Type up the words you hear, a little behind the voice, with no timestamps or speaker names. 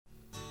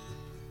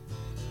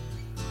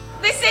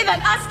They say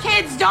that us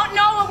kids don't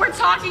know what we're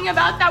talking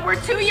about, that we're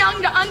too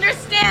young to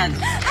understand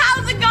how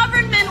the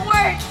government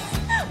works.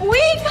 We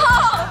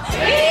call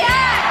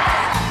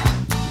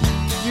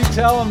BS! You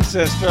tell them,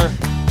 sister.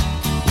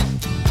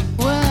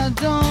 Well, I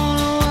don't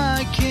know why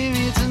I came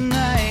here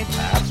tonight.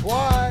 That's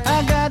why.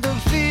 I got the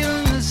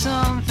feeling that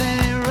something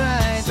ain't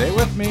right. Stay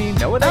with me.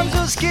 No, it I'm ain't.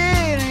 so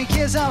scared in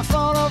case I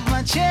fall off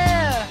my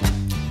chair.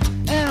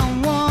 And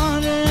I'm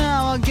wondering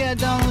how I'll get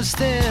down the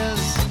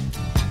stairs.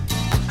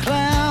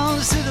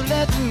 Clowns to the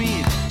left of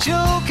me,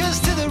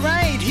 jokers to the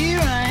right. Here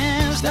I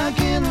am, stuck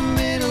in the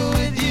middle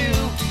with you.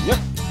 Yep.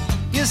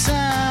 Yes,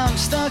 I'm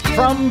stuck in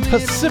From the middle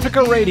Pacifica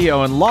with you.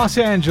 Radio in Los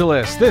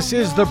Angeles, this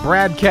is the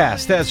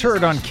BradCast, as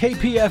heard on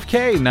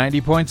KPFK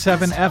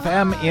 90.7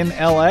 FM in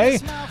LA,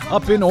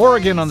 up in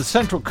Oregon on the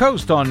Central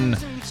Coast on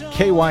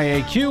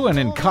KYAQ, and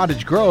in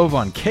Cottage Grove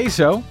on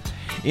KSO,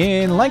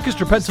 in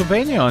Lancaster,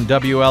 Pennsylvania on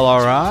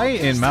WLRI,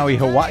 in Maui,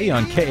 Hawaii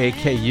on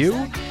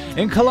KAKU,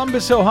 in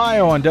Columbus,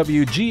 Ohio on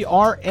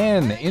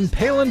WGRN, in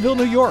Palinville,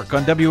 New York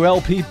on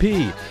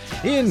WLPP,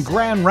 in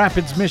Grand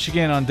Rapids,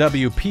 Michigan on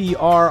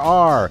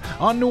WPRR,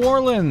 on New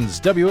Orleans,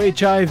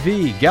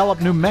 WHIV,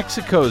 Gallup, New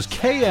Mexico's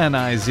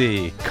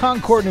KNIZ,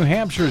 Concord, New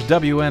Hampshire's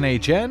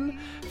WNHN,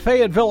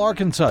 Fayetteville,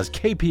 Arkansas's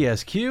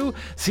KPSQ,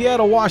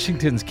 Seattle,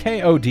 Washington's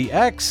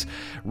KODX,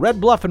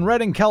 Red Bluff and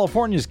Redding,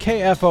 California's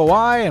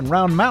KFOI, and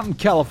Round Mountain,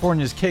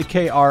 California's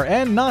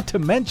KKRN, not to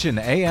mention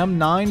AM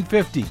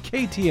 950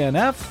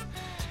 KTNF,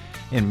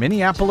 in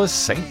Minneapolis,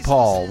 St.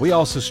 Paul. We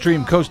also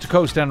stream coast to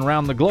coast and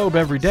around the globe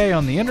every day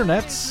on the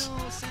internets,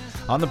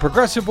 on the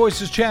Progressive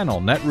Voices channel,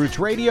 Netroots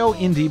Radio,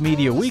 Indie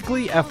Media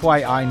Weekly,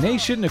 FYI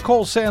Nation,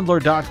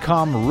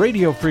 NicoleSandler.com,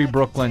 Radio Free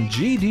Brooklyn,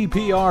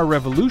 GDPR,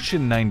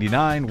 Revolution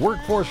 99,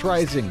 Workforce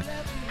Rising,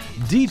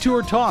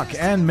 Detour Talk,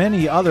 and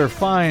many other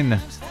fine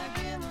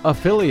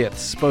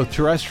affiliates, both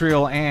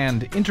terrestrial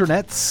and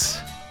internets.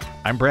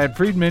 I'm Brad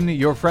Friedman,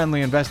 your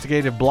friendly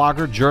investigative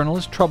blogger,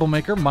 journalist,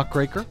 troublemaker,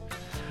 muckraker.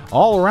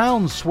 All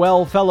around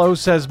swell fellow,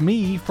 says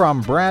me,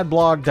 from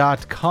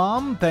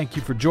bradblog.com. Thank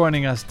you for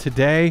joining us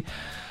today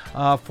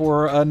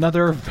for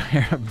another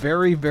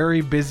very,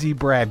 very busy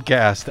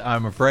BradCast,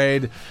 I'm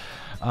afraid,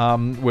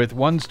 with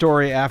one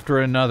story after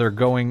another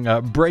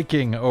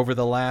breaking over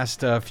the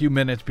last few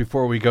minutes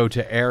before we go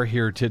to air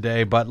here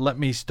today. But let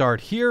me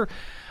start here.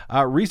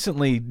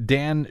 Recently,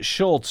 Dan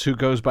Schultz, who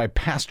goes by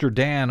Pastor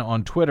Dan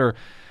on Twitter,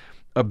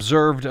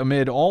 observed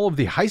amid all of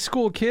the high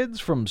school kids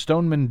from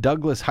Stoneman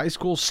Douglas High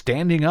School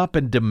standing up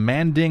and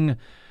demanding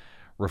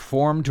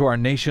reform to our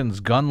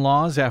nation's gun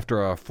laws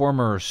after a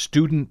former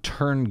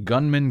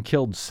student-turned-gunman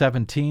killed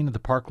 17 at the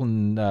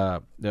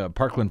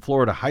Parkland,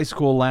 Florida high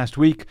school last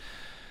week.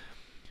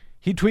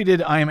 He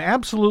tweeted, "I am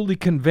absolutely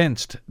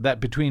convinced that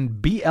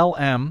between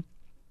BLM,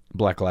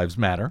 Black Lives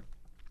Matter,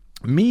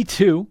 Me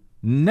Too,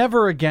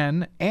 Never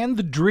Again, and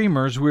the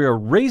Dreamers, we are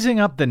raising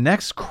up the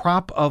next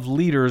crop of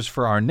leaders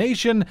for our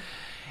nation."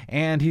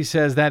 And he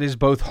says that is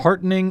both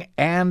heartening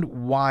and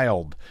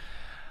wild.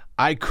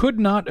 I could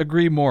not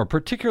agree more,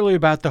 particularly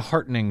about the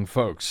heartening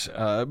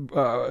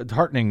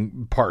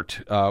heartening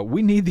part.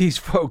 We need these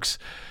folks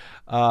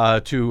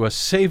to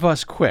save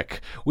us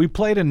quick. We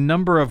played a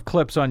number of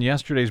clips on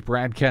yesterday's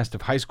BradCast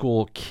of high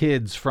school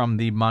kids from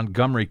the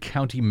Montgomery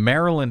County,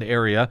 Maryland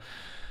area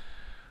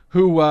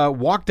who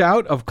walked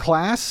out of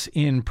class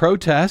in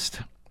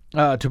protest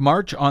to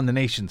march on the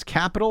nation's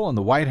capital and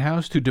the White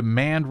House to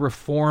demand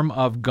reform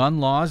of gun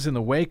laws in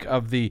the wake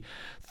of the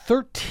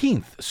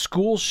 13th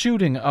school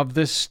shooting of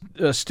this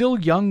still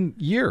young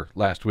year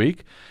last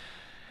week.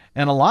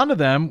 And a lot of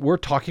them were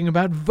talking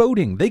about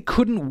voting. They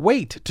couldn't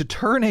wait to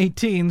turn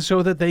 18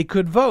 so that they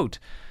could vote,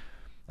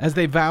 as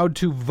they vowed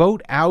to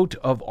vote out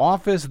of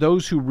office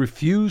those who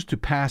refused to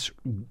pass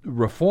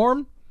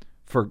reform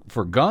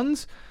for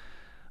guns,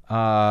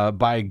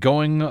 by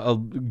going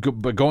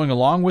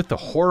along with the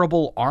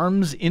horrible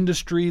arms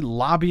industry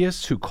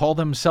lobbyists who call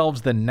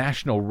themselves the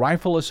National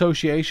Rifle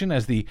Association,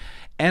 as the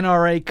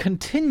NRA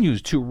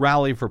continues to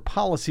rally for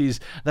policies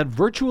that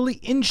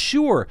virtually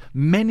ensure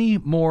many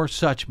more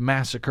such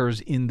massacres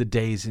in the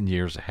days and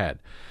years ahead.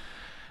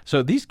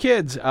 So these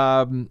kids,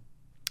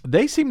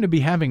 they seem to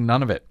be having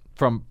none of it.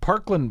 From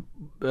Parkland,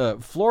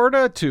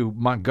 Florida to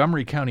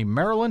Montgomery County,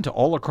 Maryland, to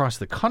all across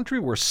the country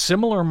where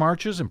similar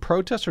marches and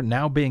protests are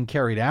now being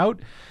carried out,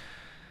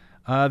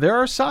 there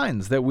are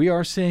signs that we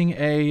are seeing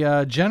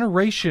a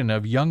generation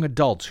of young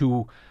adults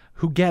who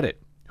get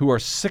it, who are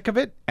sick of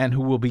it, and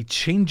who will be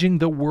changing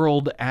the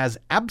world as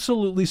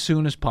absolutely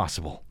soon as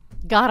possible.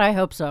 God, I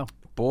hope so.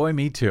 Boy,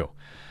 me too.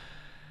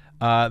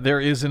 There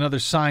is another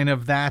sign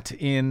of that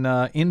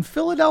in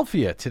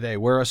Philadelphia today,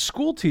 where a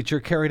school teacher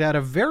carried out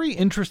a very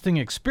interesting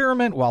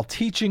experiment while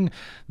teaching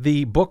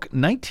the book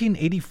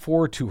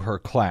 1984 to her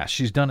class.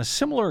 She's done a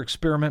similar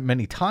experiment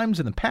many times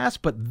in the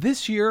past, but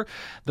this year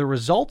the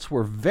results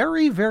were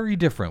very, very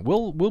different.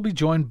 We'll be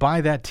joined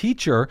by that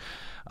teacher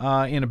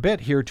in a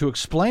bit here to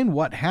explain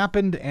what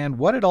happened and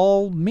what it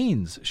all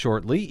means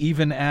shortly,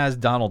 even as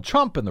Donald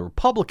Trump and the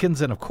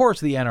Republicans and, of course,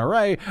 the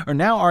NRA are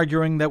now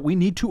arguing that we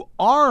need to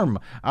arm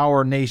our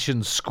our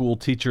nation's school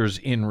teachers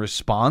in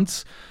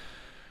response,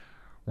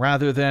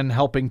 rather than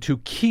helping to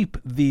keep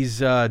these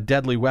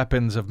deadly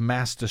weapons of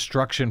mass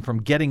destruction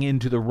from getting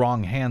into the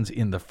wrong hands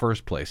in the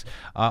first place.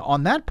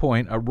 On that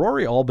point,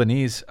 Rory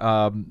Albanese,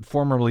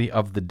 formerly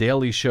of The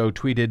Daily Show,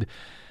 tweeted,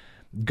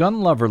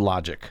 "Gun lover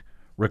logic.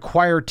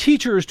 Require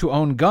teachers to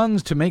own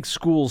guns to make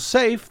schools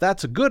safe.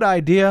 That's a good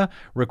idea.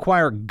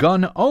 Require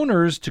gun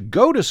owners to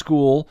go to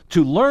school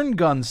to learn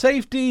gun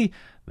safety.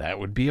 That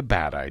would be a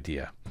bad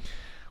idea."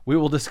 We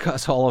will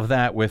discuss all of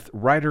that with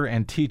writer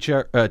and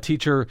teacher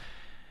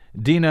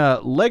Dina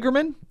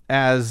Leygerman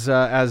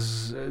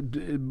as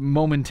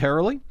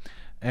momentarily.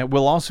 And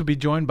we'll also be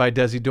joined by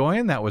Desi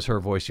Doyen. That was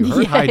her voice you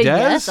heard. Hi, Des.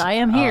 Yes, I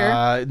am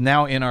here.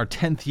 Now in our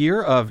 10th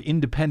year of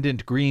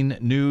independent green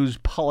news,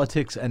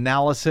 politics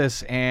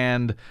analysis,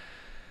 and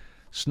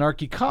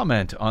snarky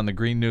comment on the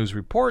Green News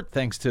Report.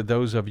 Thanks to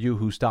those of you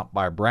who stopped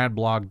by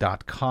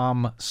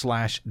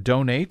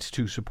bradblog.com/donate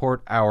to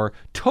support our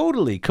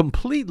completely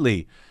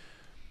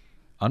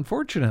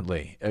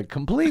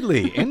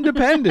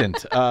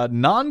independent,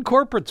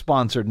 non-corporate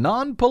sponsored,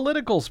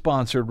 non-political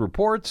sponsored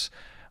reports,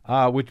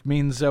 which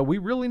means we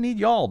really need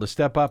y'all to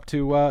step up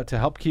to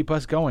help keep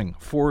us going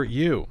for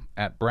you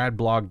at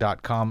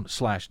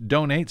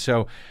bradblog.com/donate.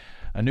 So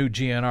a new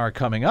GNR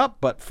coming up,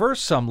 but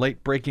first, some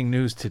late breaking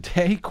news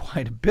today,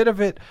 quite a bit of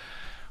it.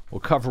 We'll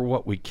cover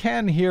what we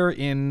can here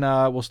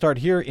we'll start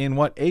here in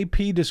what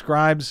AP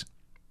describes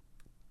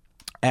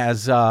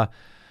as a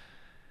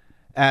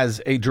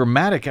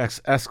dramatic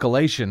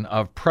escalation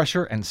of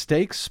pressure and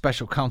stakes.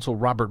 Special counsel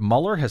Robert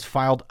Mueller has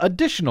filed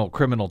additional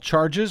criminal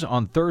charges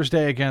on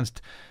Thursday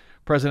against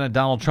President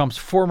Donald Trump's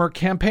former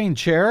campaign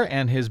chair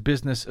and his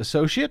business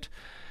associate.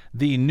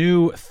 The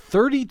new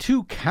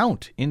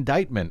 32-count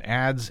indictment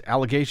adds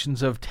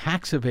allegations of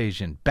tax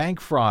evasion,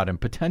 bank fraud, and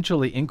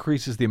potentially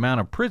increases the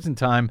amount of prison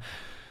time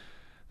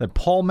that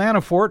Paul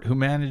Manafort, who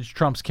managed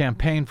Trump's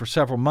campaign for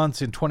several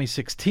months in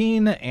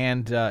 2016,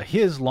 and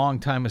his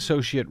longtime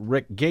associate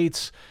Rick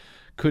Gates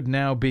could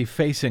now be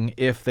facing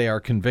if they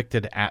are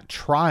convicted at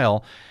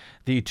trial.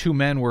 The two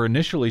men were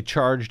initially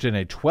charged in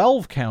a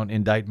 12-count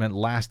indictment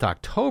last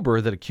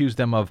October that accused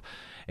them of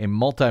a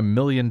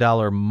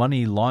multi-million-dollar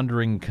money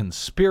laundering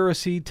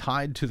conspiracy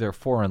tied to their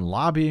foreign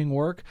lobbying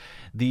work.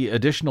 The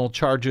additional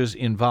charges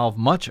involve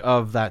much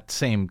of that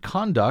same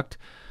conduct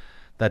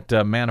that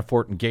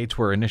Manafort and Gates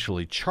were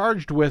initially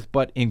charged with,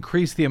 but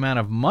increase the amount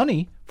of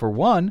money, for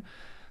one,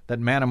 that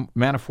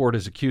Manafort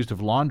is accused of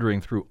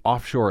laundering through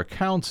offshore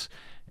accounts,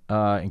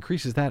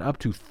 increases that up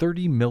to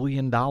 $30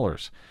 million.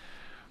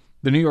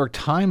 The New York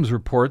Times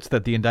reports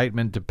that the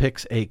indictment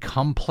depicts a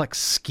complex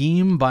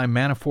scheme by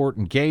Manafort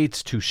and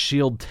Gates to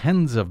shield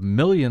tens of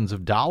millions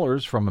of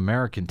dollars from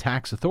American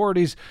tax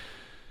authorities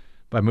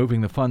by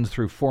moving the funds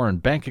through foreign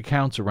bank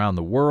accounts around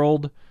the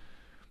world.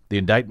 The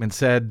indictment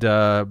said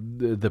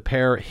the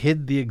pair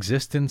hid the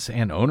existence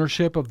and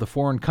ownership of the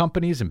foreign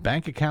companies and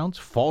bank accounts,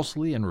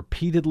 falsely and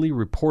repeatedly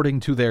reporting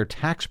to their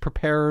tax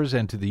preparers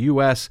and to the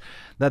U.S.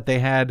 that they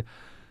had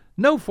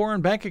no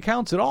foreign bank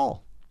accounts at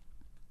all.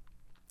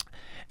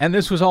 And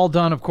this was all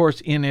done, of course,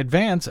 in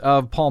advance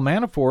of Paul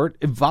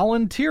Manafort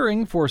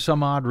volunteering for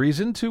some odd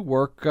reason to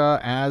work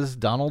as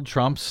Donald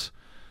Trump's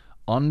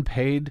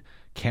unpaid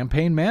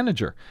campaign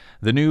manager.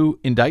 The new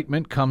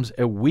indictment comes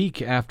a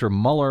week after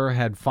Mueller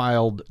had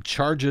filed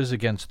charges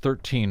against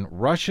 13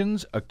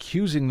 Russians,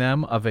 accusing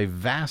them of a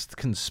vast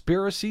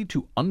conspiracy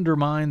to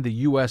undermine the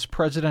U.S.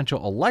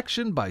 presidential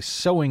election by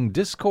sowing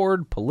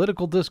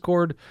political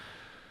discord,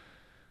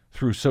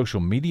 through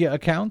social media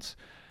accounts.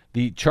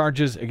 The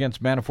charges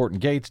against Manafort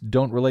and Gates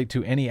don't relate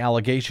to any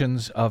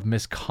allegations of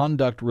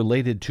misconduct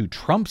related to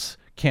Trump's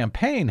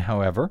campaign,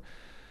 however.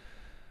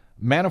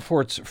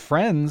 Manafort's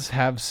friends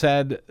have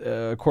said,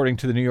 according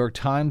to the New York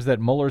Times, that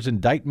Mueller's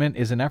indictment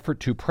is an effort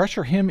to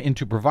pressure him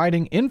into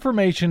providing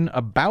information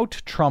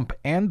about Trump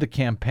and the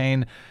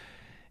campaign.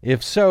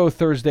 If so,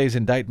 Thursday's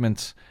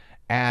indictments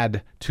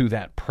add to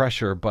that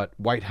pressure, but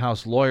White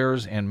House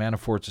lawyers and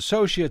Manafort's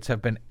associates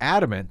have been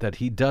adamant that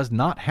he does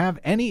not have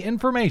any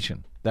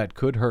information that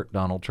could hurt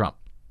Donald Trump.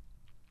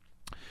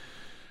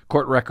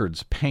 Court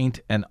records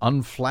paint an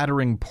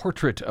unflattering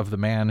portrait of the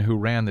man who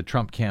ran the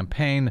Trump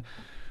campaign,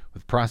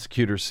 with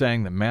prosecutors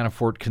saying that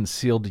Manafort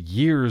concealed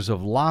years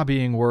of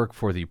lobbying work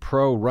for the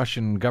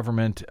pro-Russian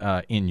government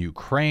in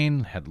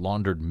Ukraine, had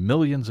laundered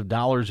millions of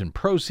dollars in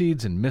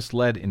proceeds, and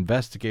misled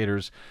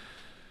investigators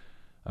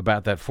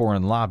about that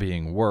foreign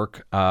lobbying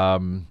work.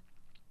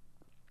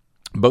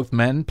 Both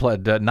men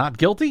pled not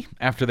guilty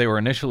after they were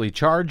initially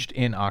charged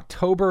in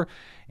October,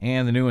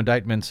 and the new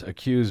indictments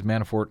accuse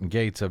Manafort and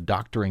Gates of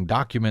doctoring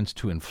documents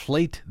to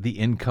inflate the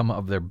income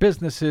of their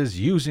businesses,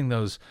 using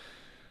those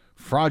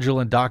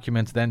fraudulent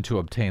documents then to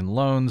obtain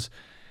loans,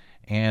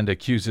 and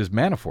accuses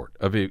Manafort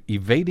of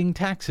evading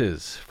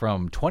taxes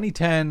from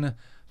 2010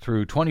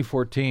 through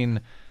 2014,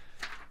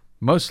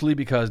 mostly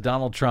because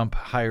Donald Trump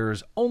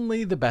hires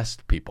only the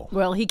best people.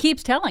 Well, he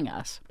keeps telling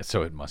us.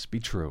 So it must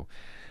be true.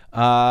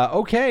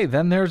 Okay,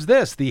 then there's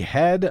this. The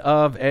head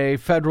of a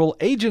federal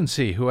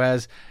agency who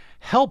has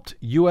helped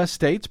U.S.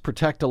 states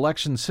protect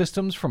election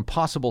systems from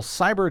possible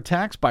cyber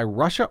attacks by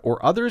Russia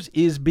or others,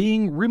 is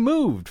being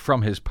removed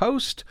from his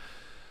post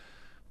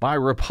by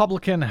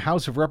Republican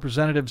House of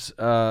Representatives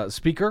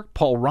Speaker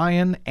Paul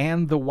Ryan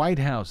and the White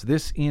House.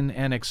 This in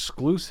an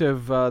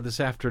exclusive this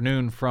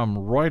afternoon from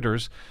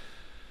Reuters.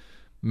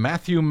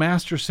 Matthew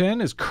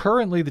Masterson is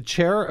currently the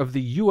chair of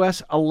the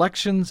U.S.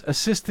 Elections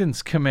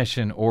Assistance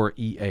Commission, or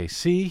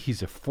EAC.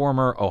 He's a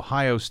former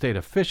Ohio state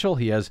official.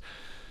 He has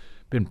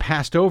been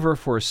passed over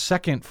for a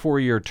second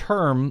four-year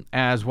term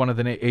as one of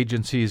the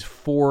agency's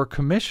 4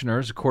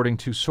 commissioners, according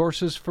to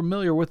sources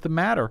familiar with the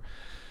matter.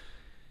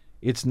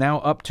 It's now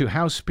up to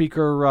House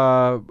Speaker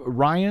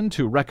Ryan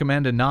to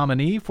recommend a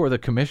nominee for the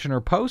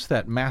commissioner post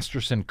that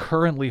Masterson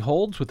currently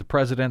holds, with the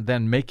president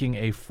then making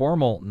a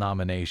formal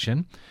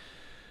nomination.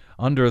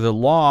 Under the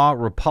law,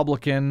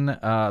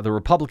 the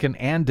Republican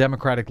and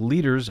Democratic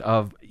leaders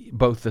of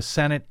both the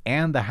Senate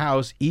and the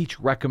House each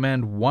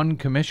recommend one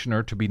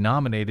commissioner to be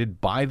nominated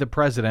by the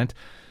president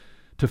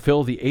to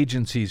fill the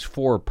agency's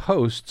 4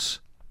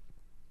 posts.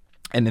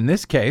 And in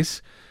this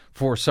case,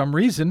 for some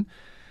reason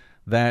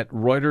that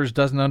Reuters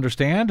doesn't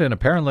understand, and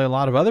apparently a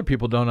lot of other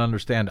people don't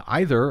understand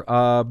either,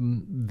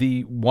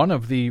 one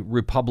of the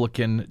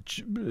Republican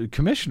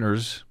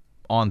commissioners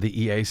on the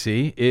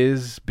EAC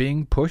is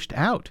being pushed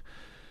out.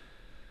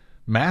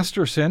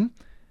 Masterson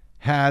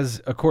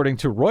has, according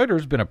to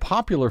Reuters, been a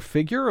popular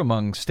figure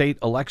among state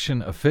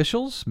election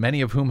officials, many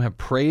of whom have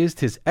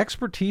praised his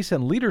expertise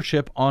and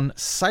leadership on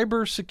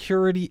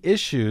cybersecurity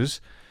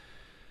issues.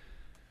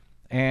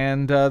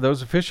 And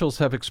those officials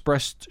have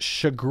expressed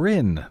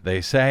chagrin,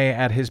 they say,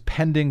 at his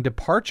pending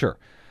departure.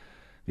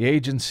 The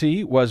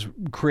agency was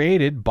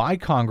created by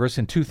Congress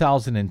in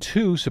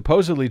 2002,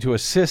 supposedly to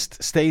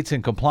assist states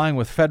in complying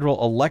with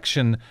federal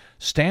election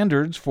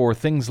standards for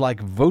things like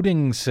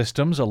voting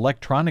systems,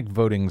 electronic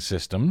voting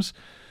systems,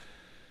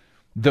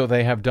 though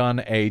they have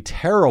done a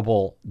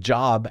terrible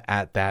job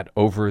at that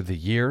over the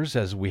years,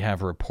 as we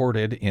have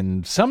reported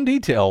in some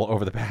detail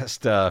over the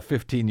past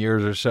 15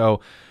 years or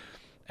so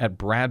at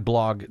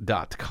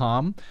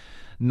bradblog.com.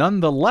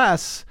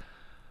 Nonetheless,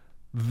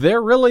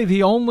 they're really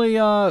the only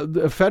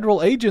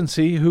federal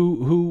agency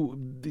who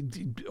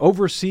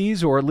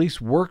oversees, or at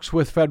least works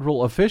with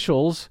federal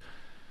officials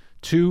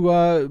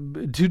to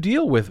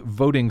deal with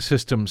voting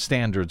system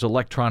standards,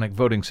 electronic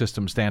voting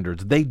system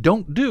standards. They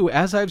don't do,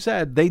 as I've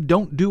said, they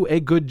don't do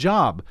a good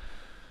job.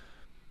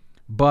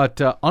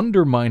 But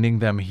undermining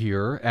them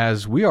here,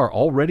 as we are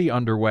already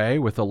underway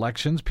with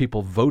elections,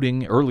 people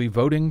voting, early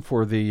voting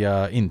for the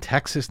in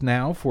Texas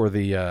now for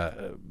the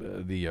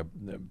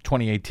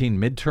 2018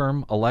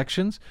 midterm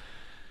elections,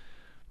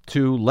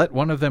 to let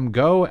one of them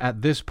go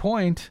at this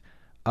point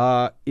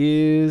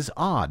is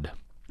odd.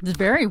 It's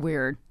very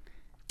weird.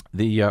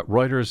 The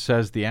Reuters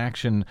says the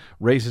action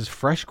raises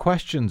fresh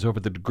questions over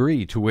the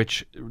degree to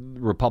which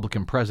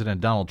Republican President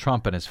Donald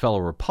Trump and his fellow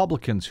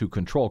Republicans who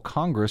control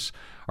Congress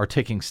are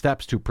taking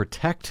steps to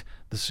protect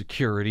the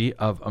security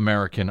of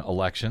American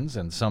elections,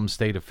 and some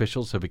state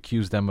officials have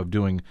accused them of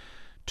doing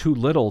too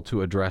little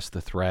to address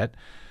the threat.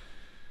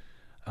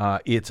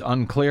 It's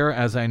unclear,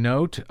 as I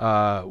note,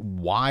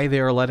 why they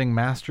are letting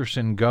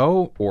Masterson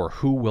go or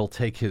who will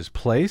take his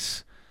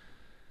place.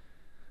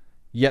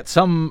 Yet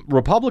some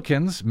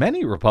Republicans,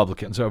 many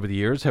Republicans over the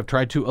years, have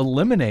tried to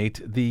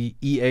eliminate the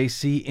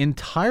EAC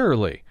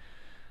entirely.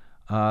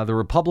 The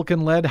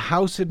Republican-led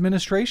House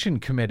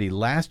Administration Committee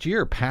last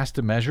year passed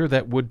a measure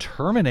that would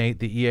terminate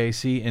the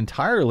EAC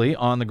entirely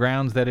on the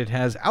grounds that it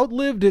has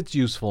outlived its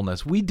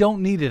usefulness. We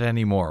don't need it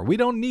anymore. We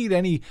don't need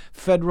any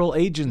federal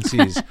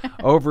agencies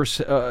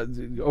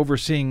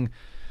overseeing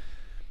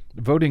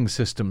voting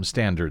system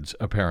standards,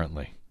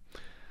 apparently.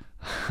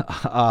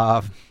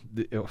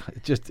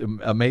 Just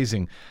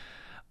amazing.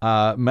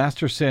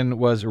 Masterson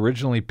was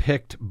originally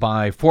picked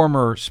by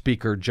former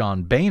Speaker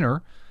John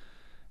Boehner,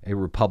 a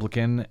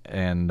Republican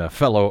and a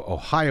fellow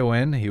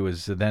Ohioan. He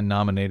was then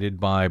nominated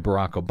by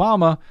Barack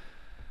Obama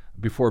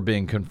before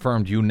being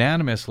confirmed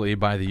unanimously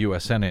by the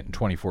U.S. Senate in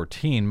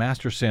 2014.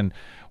 Masterson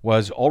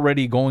was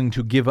already going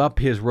to give up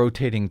his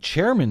rotating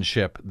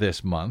chairmanship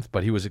this month,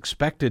 but he was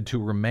expected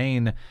to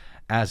remain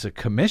as a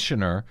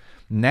commissioner.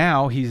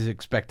 Now he's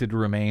expected to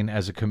remain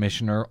as a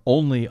commissioner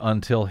only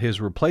until his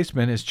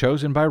replacement is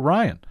chosen by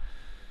Ryan,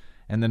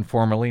 and then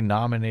formally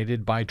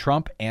nominated by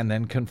Trump, and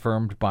then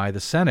confirmed by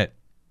the Senate.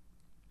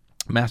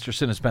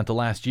 Masterson has spent the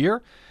last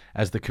year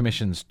as the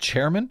commission's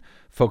chairman,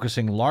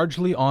 focusing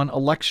largely on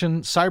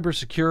election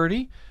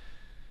cybersecurity.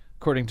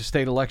 According to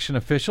state election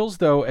officials,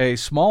 though a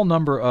small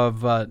number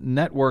of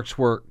networks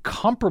were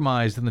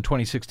compromised in the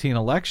 2016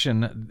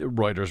 election,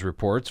 Reuters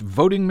reports,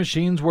 voting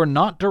machines were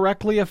not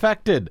directly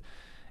affected,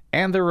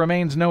 and there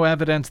remains no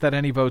evidence that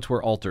any votes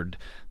were altered.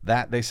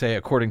 That, they say,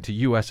 according to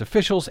U.S.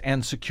 officials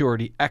and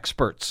security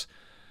experts.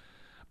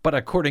 But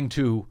according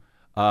to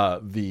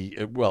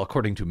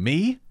according to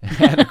me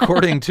and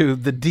according to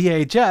the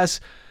DHS,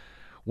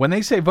 when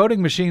they say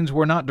voting machines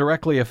were not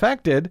directly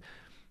affected,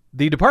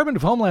 the Department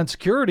of Homeland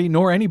Security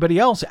nor anybody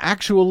else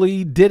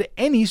actually did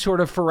any sort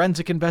of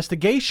forensic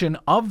investigation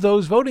of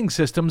those voting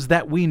systems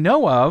that we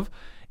know of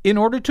in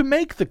order to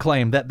make the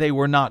claim that they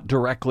were not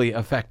directly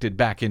affected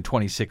back in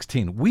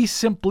 2016. We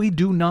simply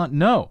do not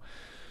know.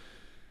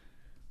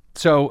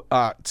 So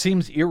it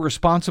seems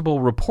irresponsible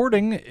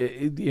reporting,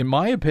 in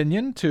my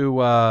opinion,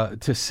 to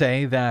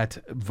say that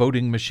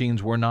voting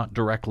machines were not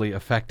directly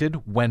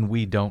affected when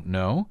we don't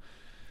know.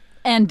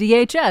 And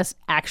DHS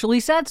actually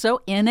said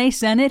so in a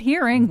Senate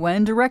hearing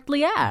when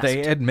directly asked.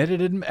 They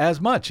admitted it as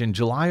much in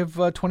July of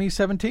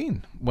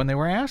 2017 when they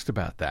were asked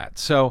about that.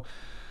 So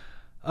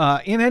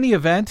in any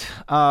event,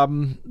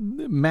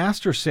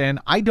 Masterson,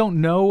 I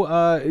don't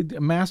know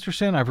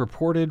Masterson. I've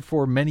reported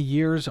for many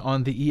years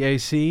on the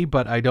EAC,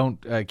 but I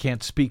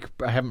can't speak.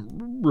 I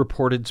haven't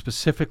reported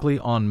specifically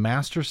on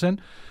Masterson.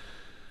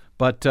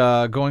 But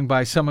going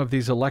by some of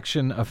these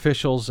election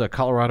officials,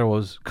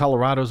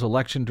 Colorado's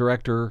election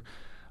director,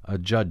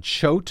 Judd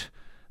Choate,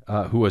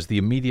 who was the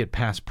immediate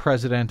past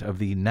president of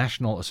the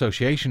National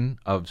Association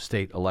of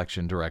State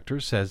Election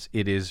Directors, says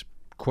it is,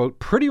 quote,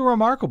 pretty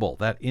remarkable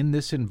that in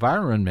this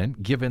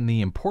environment, given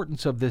the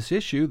importance of this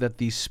issue, that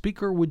the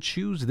speaker would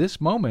choose this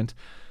moment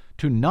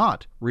to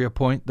not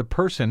reappoint the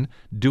person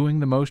doing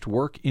the most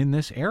work in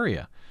this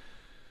area.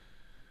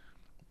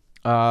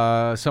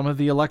 Some of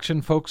the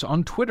election folks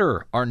on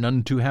Twitter are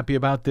none too happy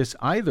about this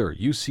either.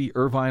 UC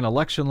Irvine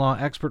election law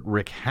expert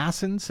Rick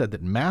Hassan said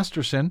that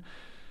Masterson,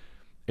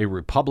 a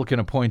Republican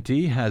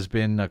appointee, has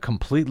been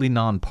completely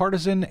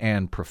nonpartisan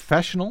and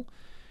professional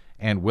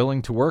and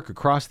willing to work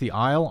across the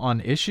aisle on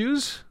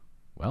issues.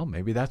 Well,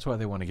 maybe that's why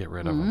they want to get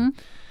rid of him.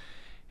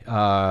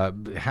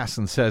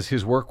 Hassan says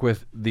his work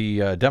with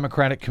the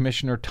Democratic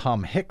Commissioner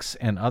Tom Hicks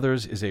and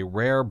others is a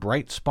rare,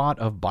 bright spot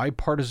of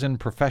bipartisan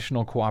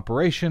professional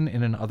cooperation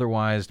in an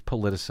otherwise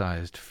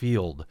politicized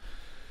field.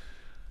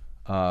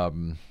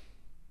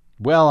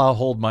 Well, I'll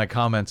hold my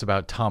comments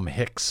about Tom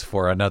Hicks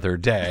for another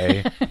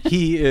day.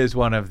 He is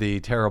one of the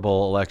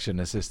terrible election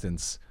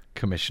assistance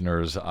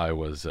commissioners I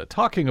was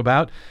talking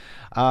about.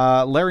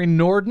 Larry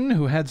Norden,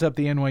 who heads up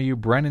the NYU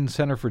Brennan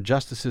Center for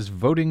Justice's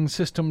Voting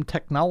System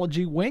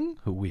Technology Wing,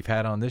 who we've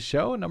had on this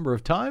show a number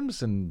of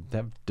times and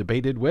have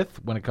debated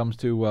with when it comes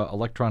to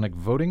electronic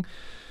voting,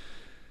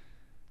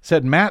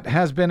 said Matt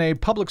has been a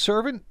public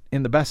servant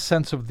in the best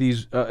sense of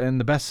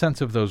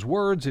those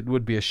words. It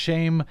would be a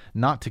shame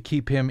not to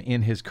keep him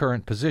in his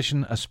current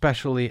position,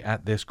 especially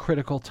at this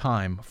critical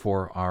time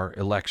for our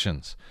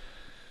elections.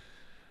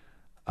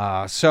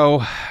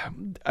 So,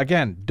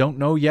 again, don't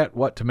know yet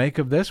what to make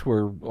of this.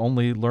 We're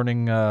only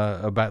learning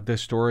about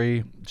this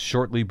story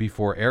shortly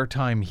before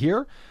airtime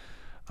here.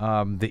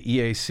 The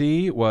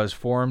EAC was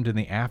formed in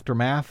the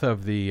aftermath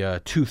of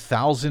the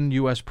 2000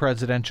 U.S.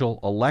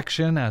 presidential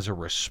election as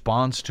a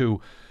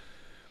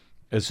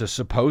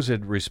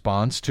supposed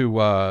response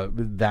to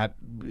that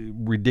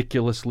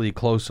ridiculously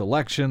close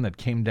election that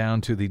came down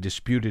to the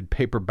disputed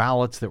paper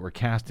ballots that were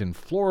cast in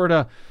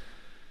Florida,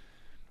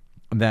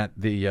 that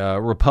the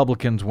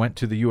Republicans went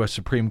to the U.S.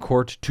 Supreme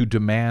Court to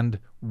demand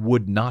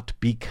would not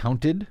be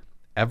counted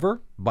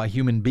ever by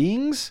human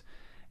beings.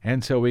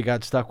 And so we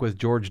got stuck with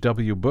George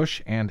W.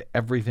 Bush and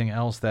everything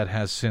else that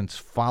has since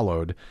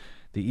followed.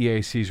 The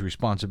EAC's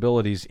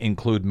responsibilities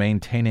include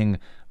maintaining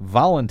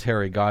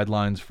voluntary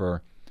guidelines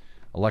for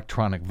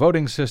electronic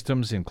voting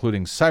systems,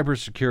 including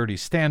cybersecurity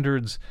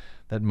standards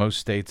that most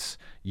states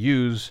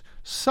use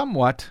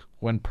somewhat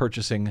when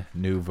purchasing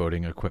new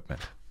voting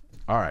equipment.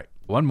 All right.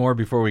 One more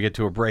before we get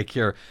to a break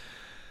here.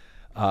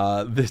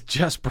 This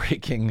just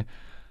breaking,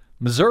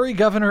 Missouri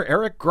Governor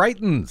Eric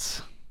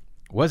Greitens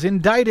was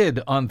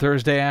indicted on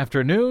Thursday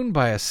afternoon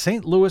by a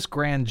St. Louis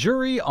grand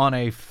jury on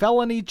a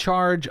felony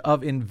charge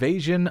of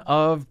invasion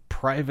of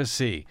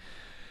privacy.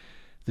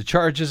 The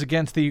charges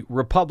against the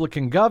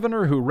Republican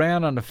governor, who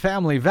ran on a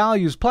family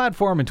values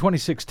platform in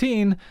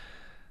 2016,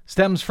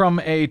 stems from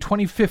a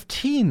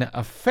 2015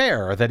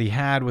 affair that he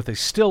had with a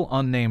still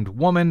unnamed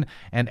woman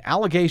and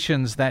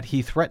allegations that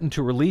he threatened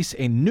to release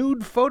a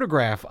nude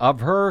photograph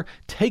of her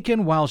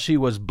taken while she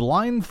was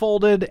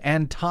blindfolded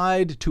and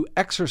tied to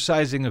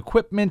exercising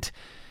equipment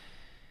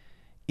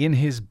in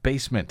his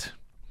basement.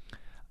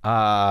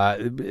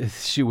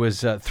 She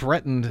was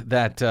threatened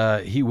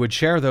that he would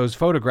share those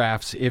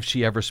photographs if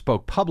she ever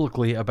spoke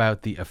publicly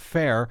about the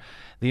affair.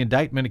 The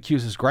indictment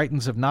accuses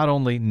Greitens of not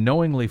only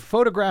knowingly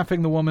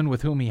photographing the woman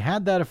with whom he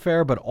had that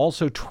affair, but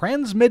also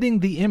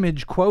transmitting the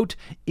image, quote,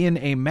 in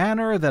a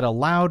manner that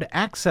allowed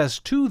access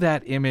to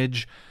that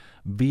image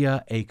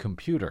via a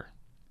computer.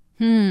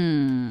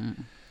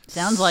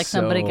 Sounds like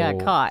somebody got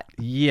caught.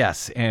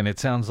 Yes, and it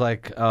sounds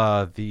like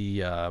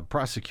the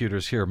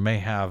prosecutors here may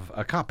have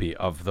a copy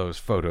of those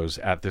photos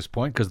at this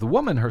point, because the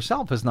woman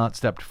herself has not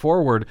stepped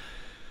forward,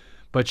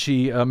 but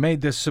she made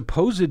this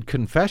supposed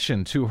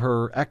confession to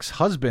her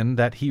ex-husband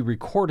that he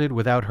recorded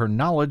without her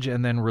knowledge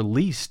and then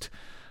released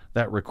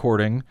that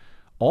recording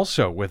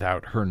also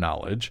without her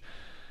knowledge.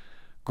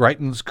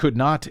 Greitens could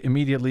not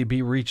immediately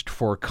be reached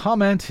for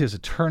comment. His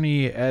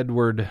attorney,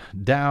 Edward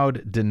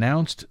Dowd,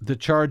 denounced the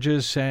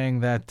charges, saying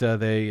that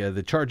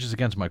the charges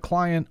against my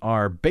client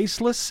are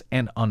baseless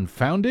and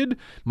unfounded.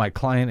 My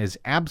client is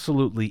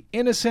absolutely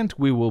innocent.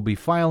 We will be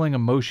filing a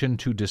motion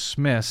to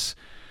dismiss.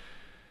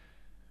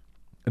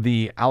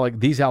 These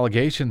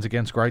allegations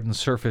against Greitens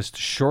surfaced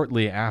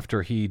shortly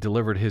after he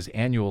delivered his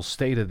annual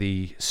State of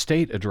the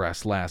State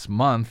address last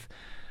month.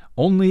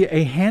 Only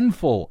a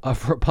handful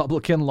of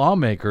Republican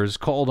lawmakers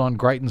called on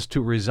Greitens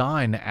to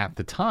resign at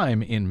the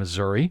time in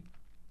Missouri.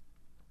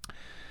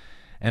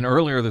 And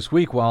earlier this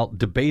week, while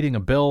debating a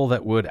bill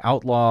that would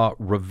outlaw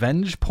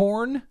revenge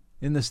porn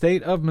in the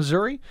state of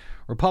Missouri,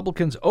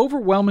 Republicans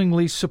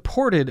overwhelmingly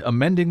supported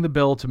amending the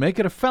bill to make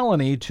it a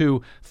felony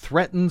to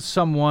threaten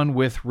someone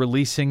with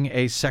releasing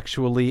a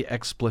sexually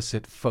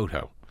explicit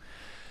photo.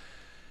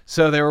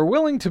 So they were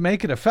willing to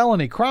make it a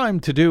felony crime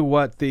to do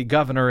what the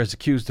governor is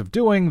accused of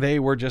doing. They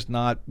were just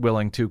not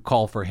willing to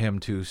call for him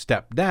to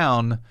step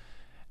down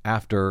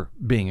after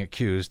being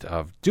accused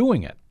of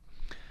doing it.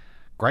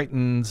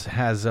 Greitens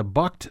has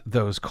bucked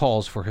those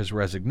calls for his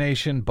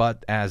resignation,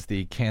 but as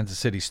the Kansas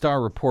City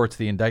Star reports,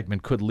 the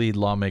indictment could lead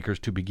lawmakers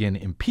to begin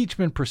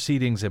impeachment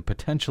proceedings and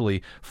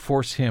potentially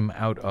force him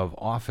out of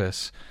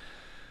office.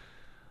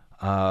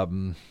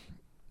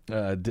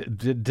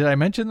 Did I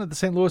mention that the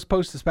St. Louis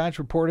Post-Dispatch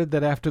reported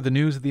that after the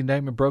news of the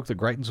indictment broke, that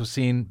Greitens was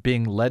seen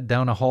being led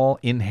down a hall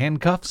in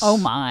handcuffs? Oh,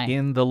 my.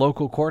 In the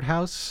local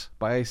courthouse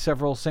by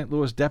several St.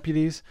 Louis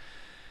deputies.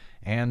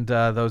 And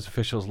those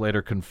officials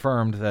later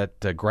confirmed that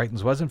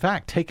Greitens was, in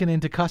fact, taken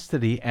into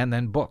custody and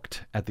then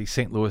booked at the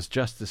St. Louis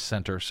Justice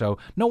Center. So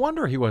no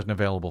wonder he wasn't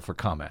available for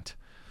comment.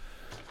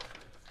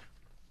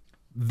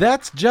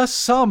 That's just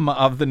some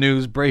of the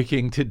news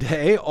breaking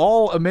today,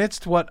 all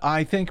amidst what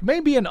I think may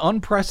be an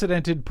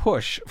unprecedented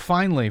push,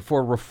 finally,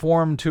 for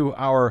reform to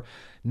our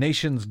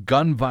nation's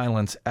gun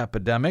violence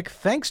epidemic,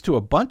 thanks to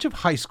a bunch of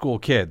high school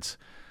kids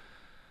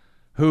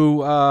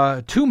who,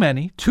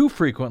 too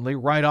frequently,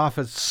 write off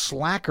as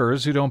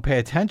slackers who don't pay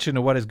attention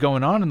to what is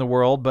going on in the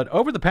world. But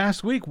over the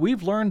past week,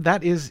 we've learned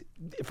that is,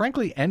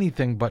 frankly,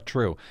 anything but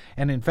true.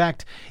 And in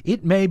fact,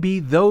 it may be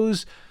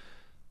those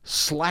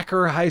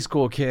slacker high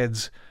school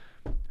kids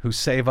who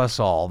save us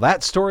all.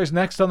 That story's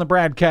next on the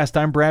BradCast.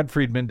 I'm Brad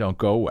Friedman. Don't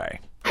go away.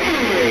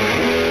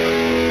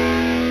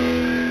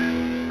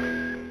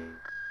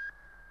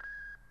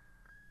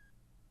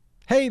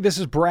 Hey, this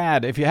is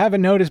Brad. If you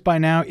haven't noticed by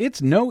now,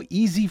 it's no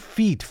easy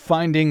feat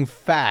finding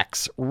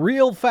facts,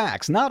 real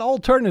facts, not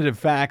alternative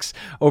facts,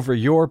 over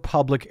your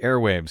public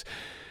airwaves.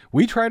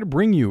 We try to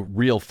bring you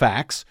real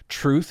facts,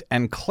 truth,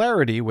 and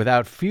clarity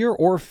without fear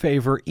or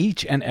favor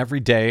each and every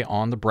day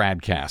on the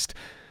BradCast.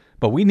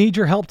 But we need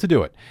your help to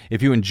do it.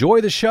 If you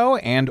enjoy the show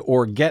and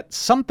or get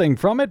something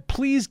from it,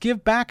 please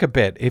give back a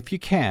bit if you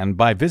can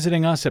by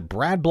visiting us at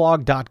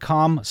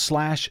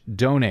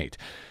bradblog.com/donate.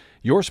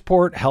 Your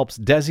support helps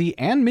Desi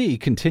and me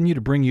continue to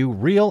bring you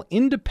real,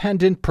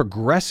 independent,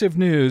 progressive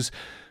news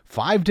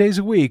 5 days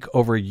a week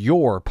over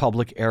your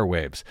public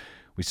airwaves.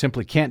 We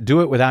simply can't do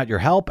it without your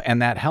help,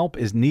 and that help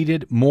is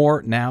needed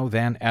more now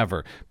than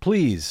ever.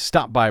 Please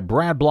stop by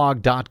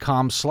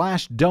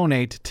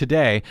bradblog.com/donate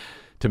today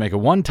to make a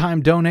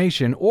one-time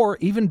donation or,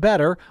 even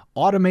better,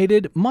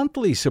 automated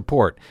monthly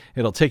support.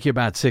 It'll take you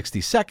about 60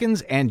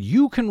 seconds, and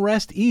you can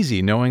rest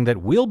easy knowing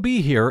that we'll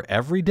be here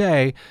every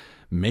day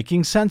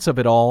making sense of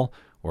it all,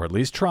 or at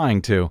least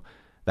trying to.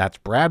 That's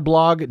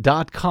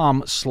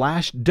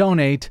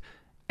bradblog.com/donate,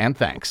 and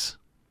thanks.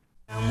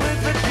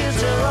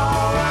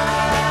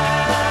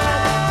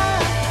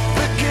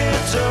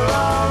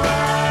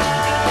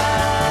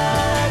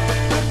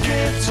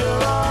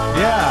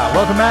 Yeah,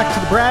 welcome back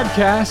to the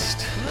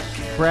BradCast.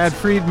 Brad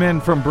Friedman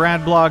from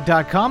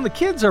bradblog.com. The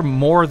kids are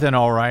more than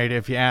all right,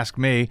 if you ask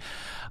me.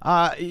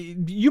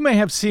 You may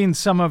have seen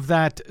some of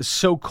that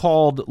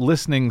so-called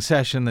listening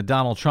session that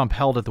Donald Trump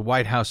held at the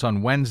White House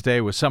on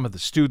Wednesday with some of the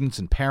students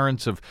and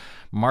parents of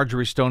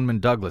Marjory Stoneman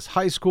Douglas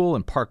High School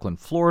in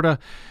Parkland, Florida,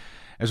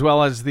 as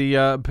well as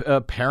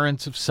the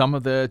parents of some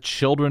of the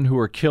children who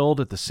were killed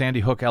at the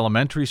Sandy Hook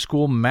Elementary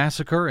School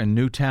massacre in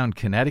Newtown,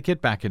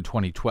 Connecticut back in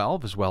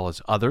 2012, as well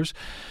as others.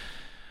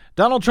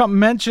 Donald Trump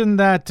mentioned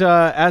that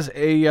as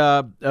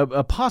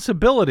a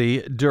possibility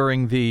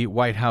during the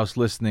White House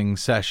listening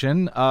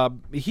session,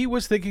 he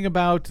was thinking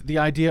about the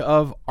idea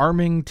of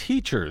arming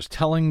teachers,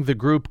 telling the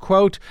group,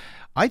 quote,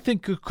 "I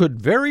think it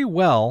could very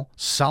well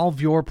solve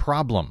your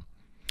problem."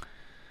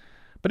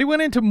 But he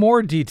went into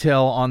more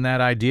detail on that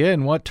idea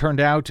in what turned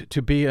out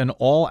to be an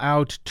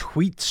all-out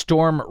tweet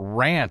storm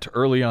rant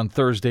early on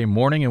Thursday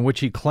morning, in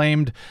which he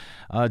claimed,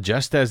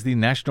 just as the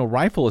National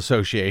Rifle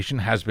Association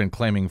has been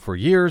claiming for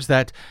years,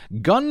 that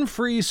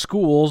gun-free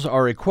schools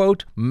are a,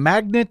 quote,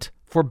 "magnet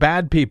for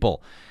bad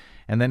people."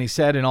 And then he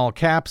said in all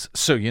caps,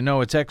 so you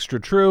know it's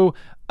extra true,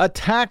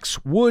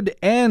 attacks would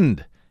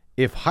end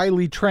if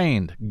highly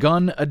trained,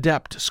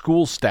 gun-adept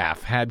school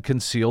staff had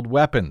concealed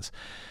weapons.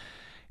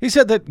 He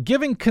said that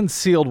giving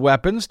concealed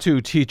weapons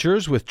to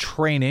teachers with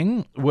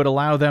training would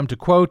allow them to,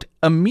 quote,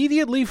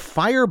 immediately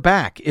fire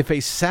back if a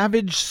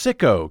savage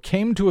sicko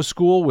came to a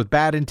school with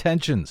bad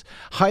intentions.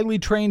 Highly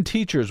trained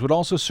teachers would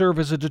also serve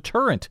as a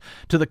deterrent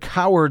to the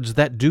cowards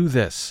that do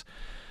this.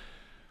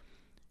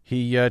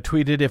 He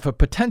tweeted, if a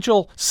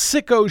potential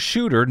sicko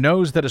shooter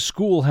knows that a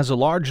school has a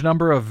large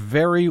number of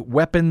very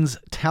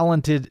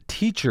weapons-talented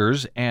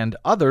teachers and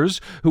others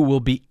who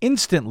will be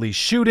instantly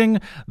shooting,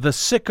 the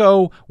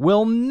sicko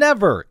will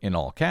never, in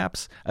all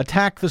caps,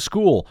 attack the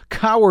school.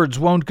 Cowards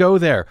won't go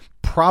there.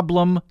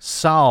 Problem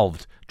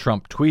solved,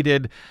 Trump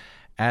tweeted,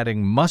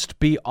 adding, must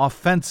be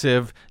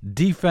offensive.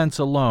 Defense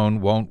alone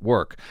won't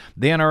work.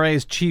 The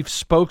NRA's chief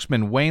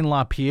spokesman, Wayne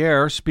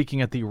LaPierre, speaking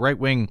at the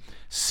right-wing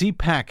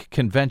CPAC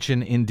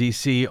convention in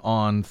D.C.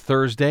 on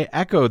Thursday,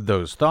 echoed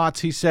those thoughts.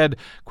 He said,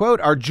 quote,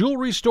 our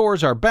jewelry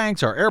stores, our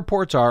banks, our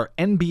airports, our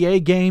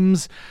NBA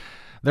games,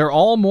 they're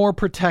all more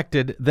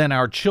protected than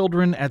our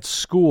children at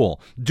school.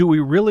 Do we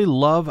really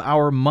love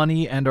our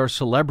money and our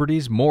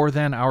celebrities more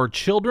than our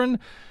children?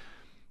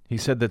 He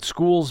said that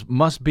schools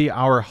must be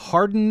our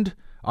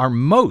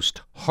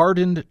most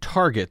hardened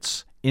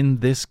targets in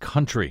this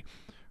country,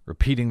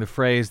 repeating the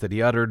phrase that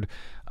he uttered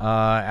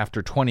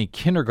after 20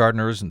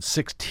 kindergartners and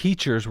 6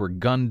 teachers were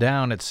gunned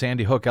down at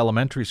Sandy Hook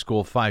Elementary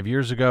School 5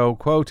 years ago.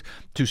 Quote,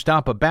 to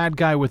stop a bad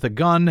guy with a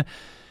gun,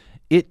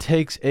 it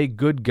takes a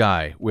good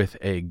guy with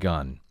a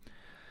gun.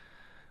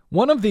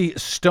 One of the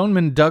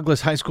Stoneman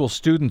Douglas High School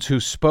students who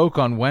spoke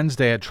on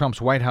Wednesday at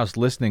Trump's White House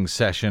listening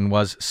session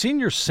was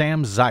senior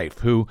Sam Zeif,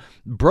 who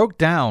broke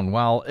down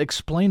while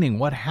explaining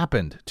what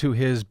happened to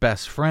his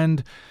best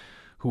friend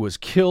who was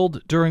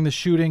killed during the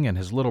shooting and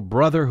his little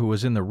brother who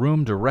was in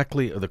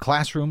the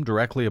classroom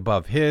directly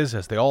above his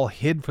as they all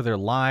hid for their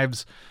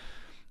lives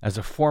as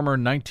a former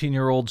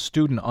 19-year-old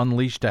student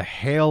unleashed a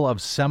hail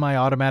of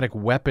semi-automatic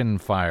weapon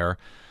fire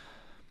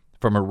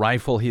from a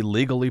rifle he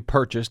legally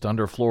purchased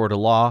under Florida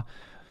law,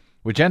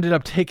 which ended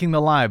up taking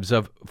the lives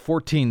of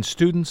 14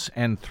 students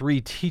and 3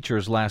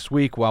 teachers last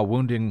week while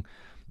wounding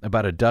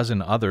about a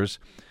dozen others.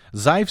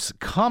 Zeif's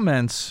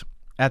comments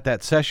at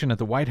that session at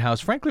the White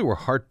House, frankly, were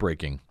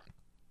heartbreaking.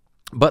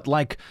 But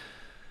like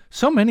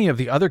so many of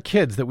the other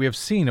kids that we have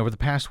seen over the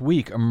past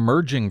week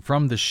emerging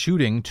from the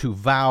shooting to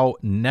vow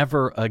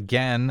never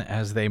again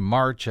as they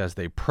march, as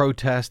they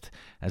protest,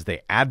 as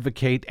they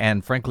advocate,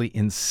 and frankly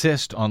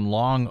insist on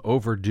long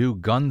overdue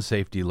gun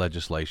safety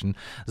legislation,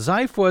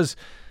 Zeif was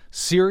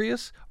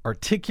serious,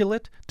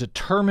 articulate,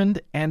 determined,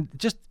 and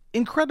just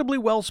incredibly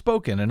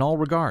well-spoken in all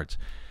regards.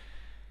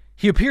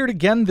 He appeared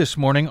again this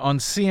morning on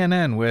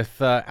CNN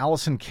with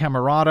Allison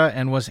Camerata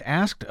and was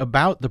asked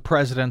about the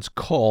president's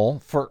call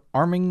for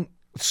arming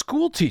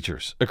school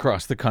teachers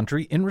across the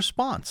country in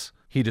response.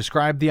 He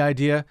described the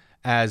idea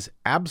as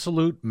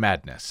absolute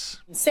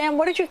madness. Sam,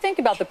 what did you think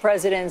about the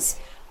president's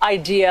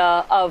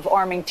idea of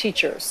arming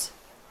teachers?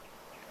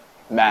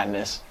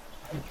 Madness.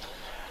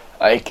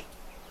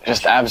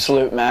 Just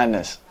absolute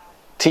madness.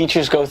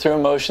 Teachers go through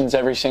emotions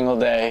every single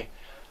day,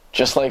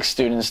 just like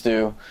students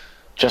do,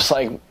 just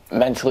like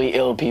mentally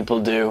ill people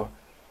do,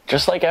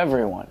 just like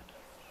everyone.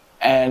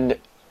 And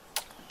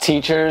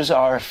teachers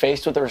are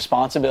faced with the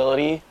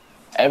responsibility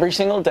every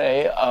single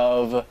day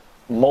of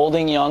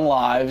molding young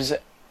lives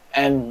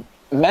and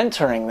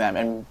mentoring them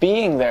and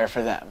being there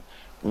for them.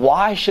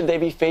 Why should they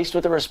be faced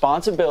with the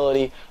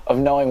responsibility of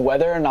knowing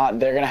whether or not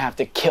they're going to have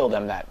to kill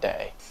them that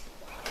day?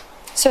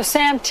 So,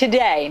 Sam,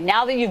 today,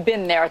 now that you've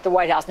been there at the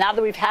White House, now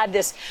that we've had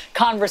this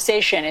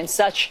conversation in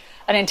such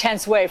an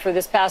intense way for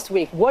this past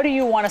week, what do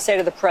you want to say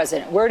to the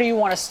president? Where do you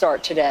want to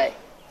start today?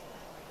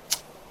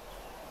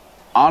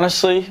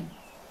 Honestly,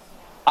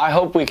 I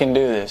hope we can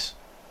do this.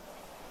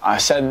 I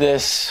said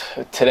this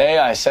today,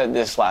 I said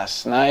this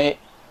last night,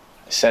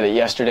 I said it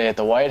yesterday at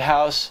the White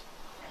House.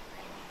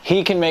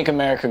 He can make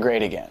America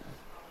great again.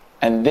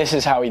 And this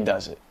is how he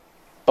does it.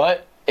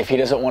 But if he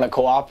doesn't want to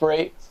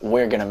cooperate,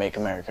 we're going to make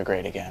America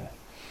great again.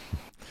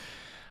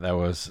 That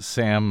was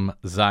Sam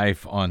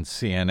Zeif on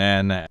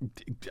CNN.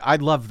 I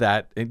love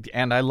that,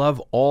 and I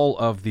love all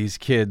of these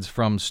kids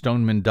from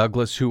Stoneman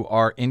Douglas who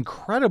are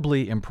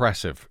incredibly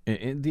impressive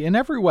in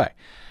every way.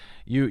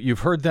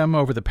 You've heard them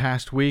over the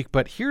past week,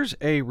 but here's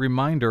a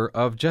reminder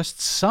of just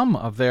some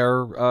of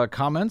their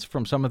comments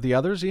from some of the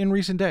others in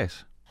recent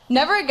days.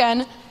 Never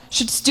again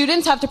should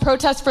students have to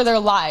protest for their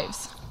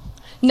lives.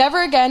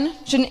 Never again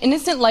should an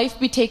innocent life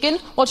be taken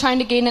while trying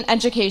to gain an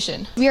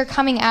education. We are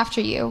coming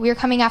after you. We are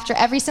coming after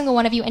every single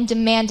one of you and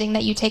demanding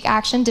that you take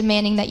action,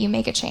 demanding that you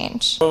make a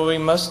change. What we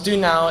must do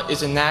now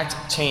is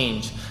enact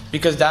change,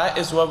 because that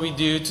is what we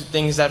do to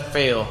things that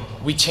fail.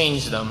 We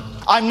change them.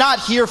 I'm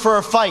not here for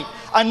a fight.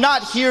 I'm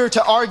not here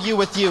to argue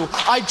with you.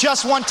 I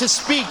just want to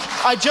speak.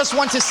 I just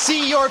want to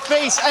see your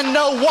face and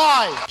know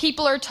why.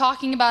 People are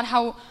talking about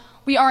how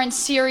we aren't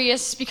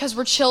serious because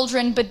we're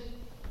children, but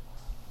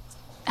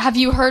have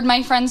you heard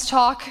my friends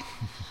talk?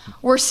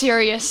 We're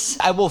serious.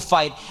 I will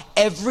fight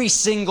every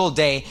single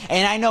day,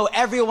 and I know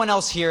everyone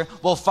else here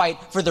will fight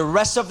for the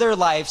rest of their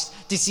lives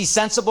to see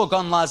sensible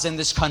gun laws in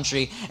this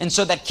country, and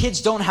so that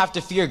kids don't have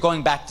to fear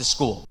going back to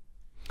school.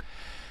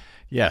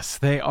 Yes,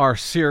 they are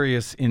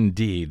serious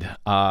indeed.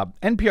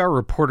 NPR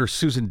reporter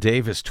Susan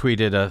Davis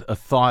tweeted a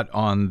thought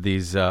on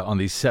these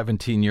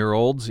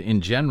 17-year-olds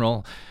in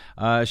general.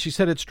 She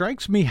said, "It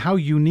strikes me how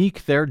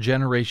unique their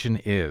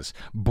generation is,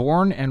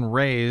 born and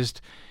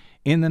raised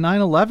in the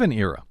 9/11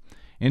 era,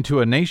 into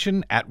a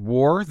nation at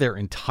war their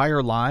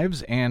entire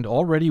lives and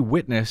already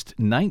witnessed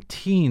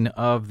 19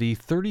 of the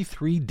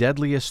 33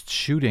 deadliest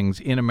shootings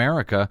in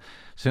America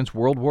since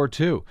World War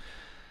II.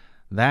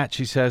 That,"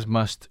 she says,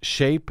 "must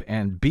shape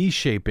and be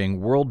shaping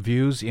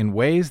worldviews in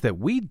ways that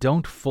we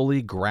don't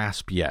fully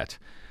grasp yet."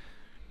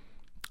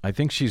 I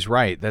think she's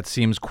right. That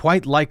seems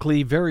quite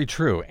likely very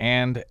true.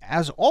 And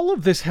as all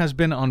of this has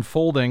been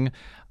unfolding,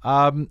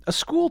 a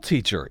school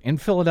teacher in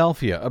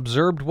Philadelphia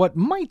observed what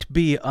might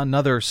be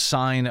another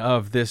sign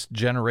of this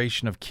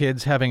generation of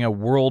kids having a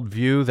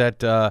worldview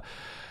that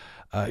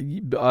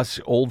us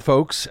old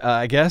folks,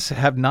 I guess,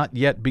 have not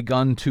yet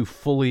begun to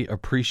fully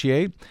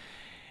appreciate.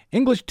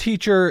 English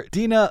teacher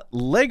Dina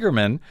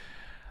Leygerman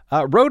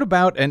wrote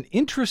about an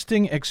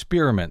interesting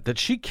experiment that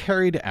she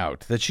carried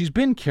out, that she's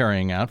been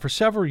carrying out for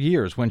several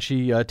years when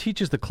she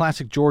teaches the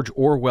classic George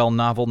Orwell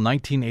novel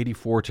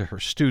 1984 to her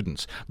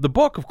students. The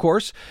book, of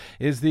course,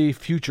 is the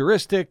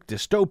futuristic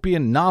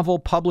dystopian novel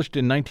published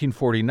in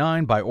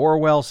 1949 by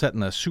Orwell, set in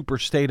the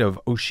superstate of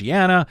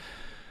Oceania,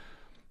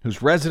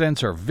 whose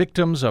residents are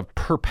victims of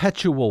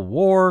perpetual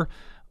war,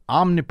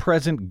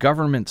 omnipresent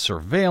government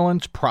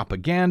surveillance,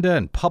 propaganda,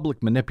 and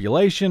public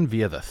manipulation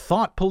via the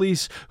thought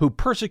police who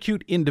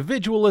persecute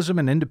individualism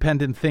and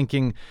independent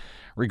thinking,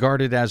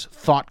 regarded as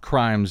thought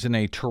crimes in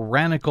a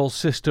tyrannical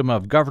system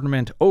of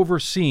government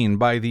overseen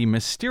by the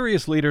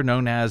mysterious leader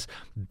known as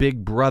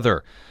Big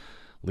Brother,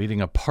 leading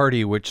a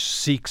party which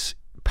seeks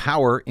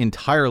power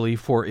entirely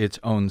for its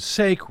own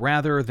sake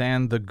rather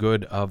than the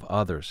good of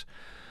others.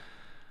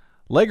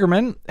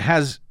 Leygerman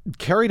has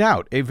carried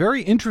out a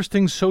very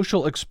interesting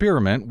social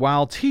experiment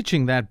while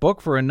teaching that book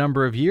for a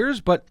number of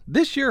years, but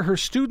this year her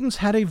students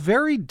had a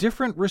very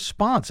different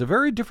response, a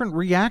very different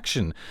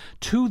reaction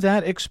to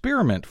that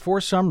experiment for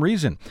some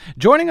reason.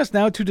 Joining us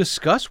now to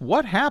discuss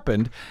what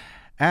happened,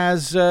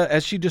 as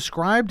she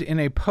described in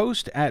a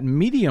post at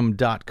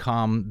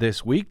Medium.com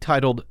this week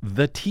titled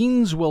 "The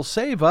Teens Will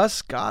Save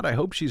Us," God, I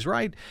hope she's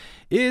right,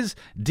 is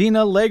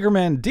Dina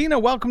Leygerman. Dina,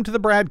 welcome to the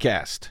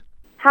BradCast.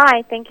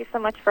 Hi, thank you so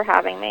much for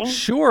having me.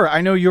 Sure.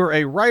 I know you're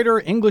a writer,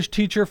 English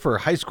teacher for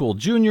high school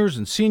juniors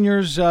and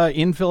seniors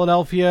in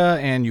Philadelphia,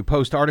 and you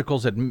post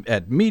articles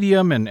at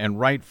Medium and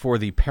write for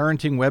the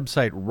parenting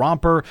website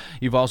Romper.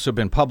 You've also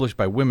been published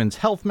by Women's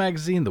Health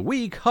Magazine, The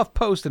Week,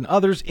 HuffPost, and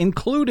others,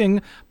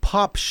 including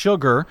Pop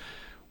Sugar,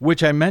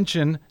 which I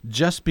mention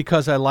just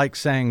because I like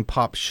saying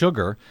Pop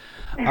Sugar.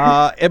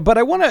 But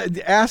I want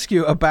to ask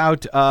you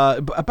about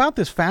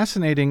this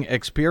fascinating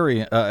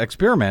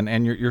experiment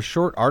and your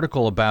short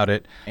article about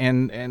it,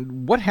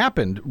 and what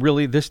happened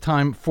really this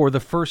time for the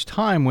first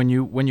time when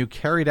you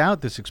carried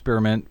out this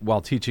experiment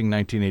while teaching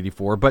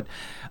 1984. But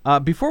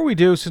before we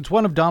do, since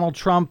one of Donald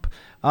Trump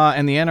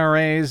and the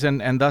NRA's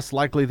and thus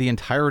likely the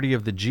entirety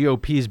of the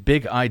GOP's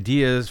big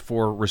ideas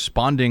for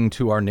responding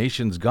to our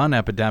nation's gun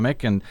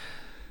epidemic and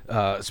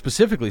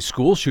specifically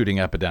school shooting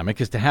epidemic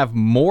is to have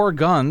more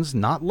guns,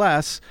 not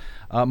less,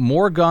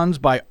 more guns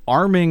by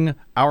arming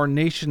our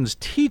nation's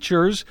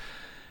teachers.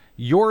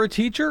 You're a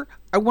teacher.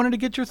 I wanted to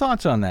get your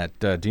thoughts on that,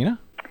 Dina.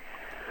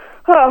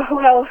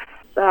 Oh,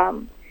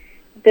 well,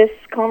 this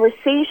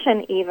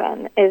conversation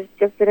even is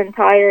just an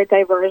entire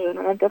diversion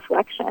and a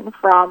deflection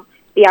from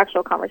the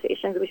actual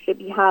conversations we should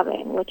be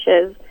having, which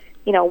is,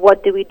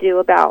 what do we do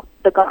about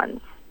the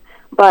guns?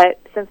 But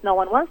since no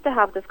one wants to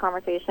have this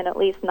conversation, at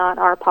least not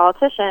our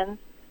politicians,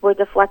 we're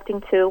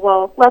deflecting to,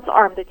 well, let's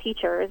arm the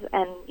teachers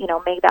and,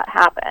 make that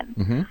happen.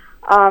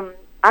 Mm-hmm.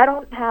 I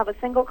don't have a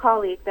single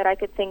colleague that I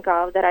could think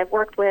of that I've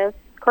worked with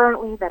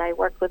currently, that I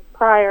worked with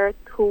prior,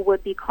 who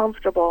would be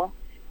comfortable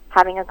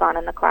having a gun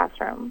in the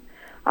classroom.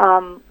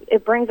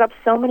 It brings up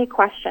so many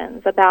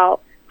questions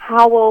about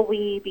how will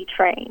we be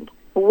trained?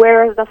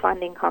 Where is the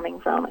funding coming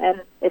from?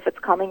 And if it's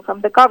coming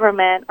from the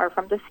government or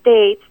from the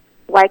state,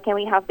 why can't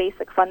we have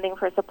basic funding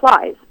for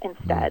supplies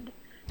instead?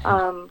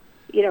 How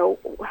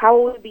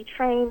will we be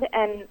trained,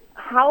 and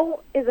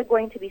how is it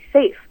going to be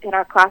safe in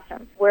our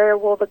classrooms? Where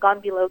will the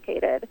gun be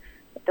located?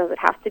 Does it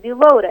have to be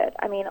loaded?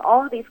 I mean,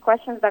 all of these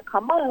questions that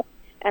come up,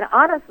 and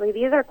honestly,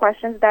 these are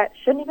questions that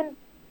shouldn't even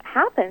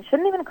happen,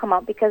 shouldn't even come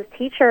up, because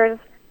teachers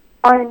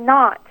are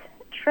not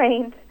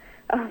trained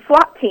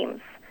SWAT teams.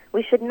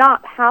 We should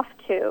not have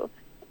to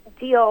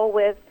deal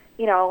with,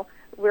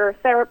 we're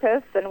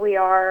therapists and we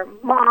are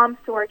moms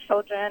to our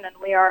children and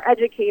we are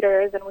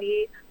educators and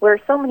we wear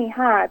so many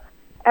hats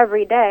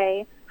every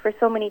day for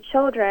so many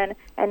children,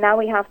 and now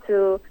we have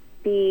to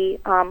be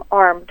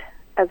armed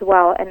as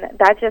well. And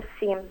that just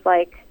seems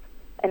like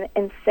an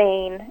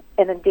insane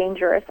and a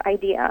dangerous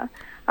idea.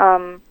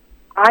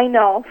 I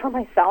know for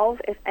myself,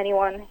 if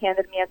anyone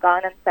handed me a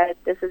gun and said,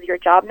 this is your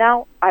job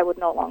now, I would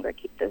no longer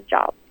keep this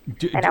job.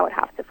 And I would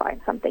have to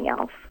find something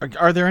else.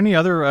 Are there any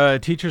other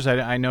teachers?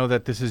 I know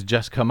that this has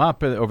just come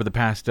up over the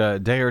past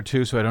day or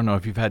two, so I don't know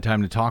if you've had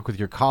time to talk with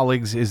your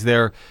colleagues.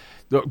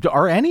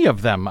 Are any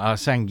of them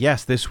saying,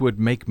 yes, this would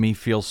make me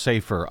feel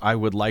safer, I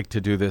would like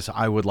to do this,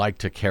 I would like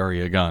to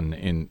carry a gun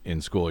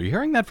in school? Are you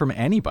hearing that from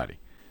anybody?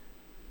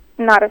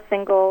 Not a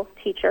single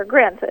teacher.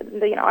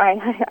 Granted,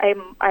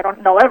 I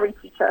don't know every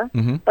teacher,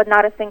 but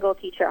not a single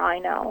teacher I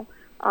know.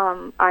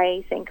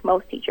 I think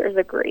most teachers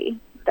agree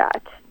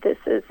that this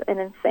is an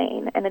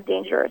insane and a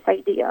dangerous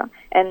idea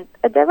and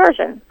a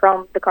diversion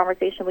from the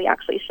conversation we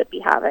actually should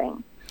be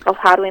having of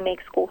how do we make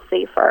schools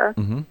safer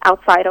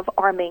outside of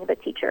arming the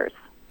teachers.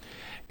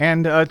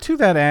 And to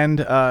that end,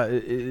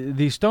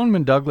 the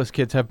Stoneman Douglas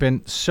kids have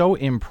been so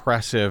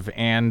impressive,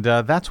 and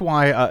that's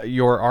why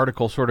your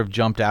article sort of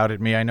jumped out at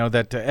me. I know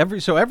that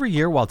every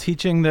year while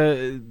teaching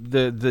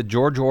the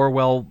George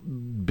Orwell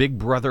Big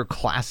Brother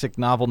classic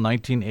novel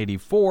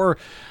 1984,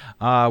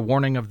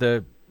 warning of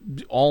the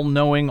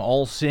all-knowing,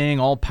 all-seeing,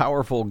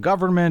 all-powerful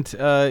government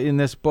in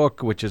this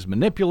book, which has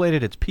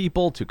manipulated its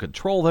people to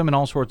control them in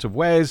all sorts of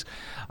ways,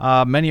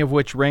 many of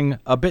which ring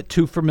a bit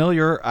too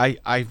familiar,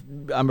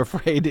 I'm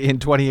afraid, in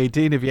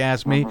 2018, if you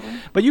ask me.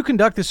 But you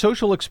conduct a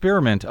social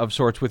experiment of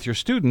sorts with your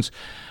students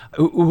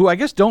who I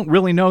guess don't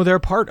really know they're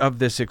part of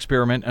this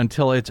experiment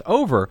until it's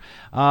over,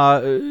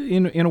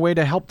 in a way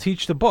to help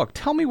teach the book.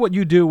 Tell me what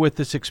you do with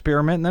this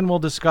experiment, and then we'll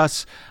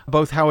discuss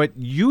both how it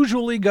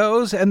usually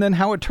goes and then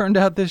how it turned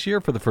out this year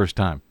for the first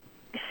time.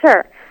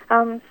 Sure.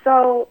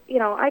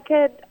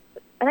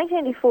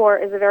 1984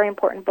 is a very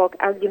important book,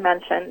 as you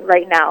mentioned,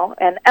 right now,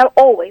 and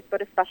always,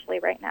 but especially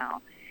right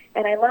now.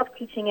 And I love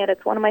teaching it.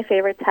 It's one of my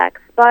favorite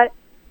texts. But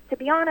to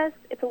be honest,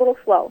 it's a little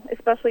slow,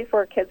 especially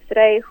for kids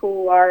today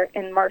who are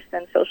immersed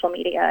in social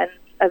media and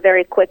a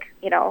very quick,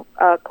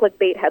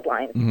 clickbait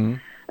headlines.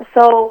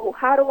 So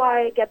how do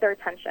I get their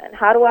attention?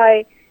 How do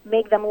I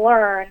make them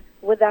learn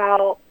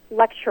without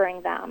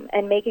lecturing them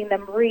and making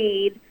them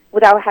read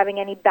without having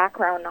any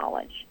background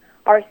knowledge?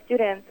 Our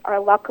students are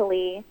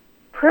luckily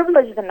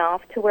privileged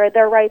enough to where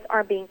their rights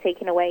aren't being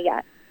taken away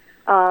yet.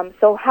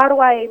 So how do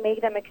I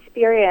make them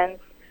experience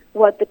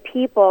what the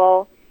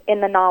people in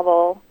the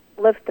novel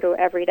live through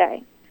every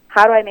day?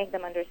 How do I make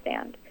them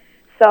understand?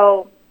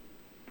 So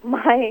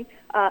my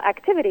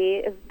activity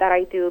is that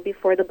I do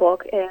before the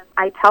book is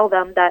I tell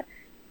them that,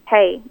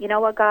 hey, you know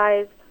what,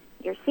 guys?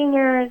 You're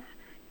seniors.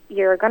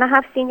 You're going to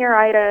have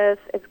senioritis.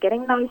 It's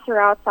getting nicer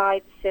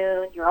outside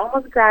soon. You're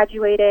almost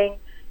graduating.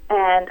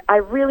 And I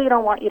really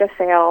don't want you to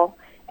fail.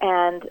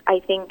 And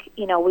I think,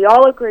 we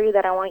all agree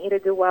that I want you to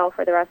do well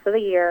for the rest of the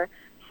year.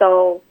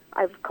 So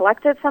I've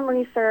collected some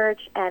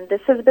research, and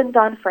this has been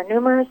done for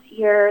numerous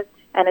years,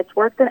 and it's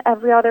worked in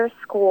every other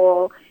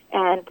school,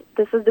 and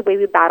this is the way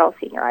we battle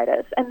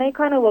senioritis. And they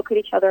kind of look at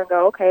each other and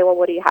go, okay, well,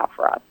 what do you have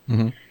for us?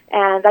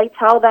 And I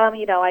tell them,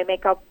 I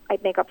make up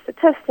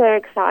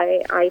statistics.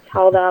 I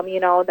tell them,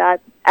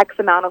 that X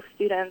amount of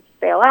students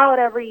fail out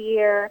every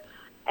year,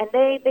 and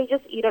they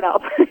just eat it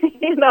up.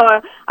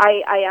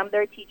 I am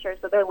their teacher,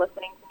 so they're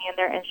listening to me and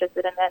they're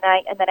interested. And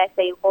then I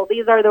say, well,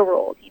 these are the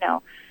rules.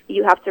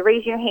 You have to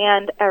raise your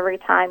hand every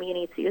time you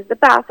need to use the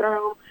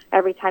bathroom,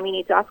 every time you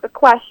need to ask a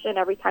question,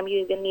 every time you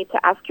even need to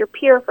ask your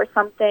peer for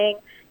something.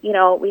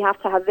 We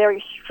have to have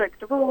very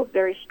strict rules,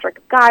 very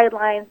strict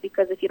guidelines,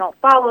 because if you don't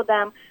follow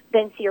them,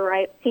 then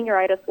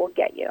senioritis will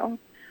get you.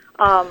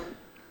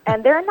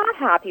 And they're not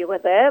happy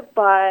with it,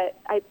 but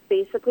I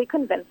basically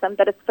convince them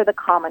that it's for the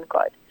common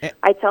good.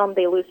 I tell them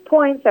they lose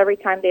points every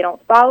time they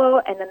don't follow,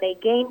 and then they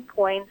gain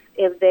points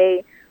if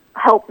they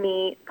help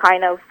me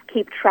kind of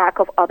keep track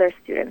of other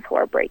students who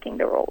are breaking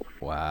the rules.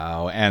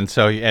 Wow. And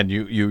so,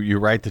 you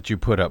write that you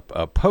put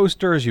up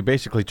posters. You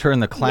basically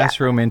turn the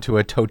classroom into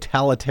a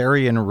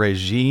totalitarian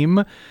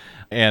regime.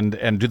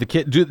 And do the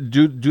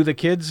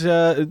kids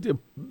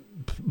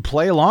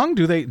play along?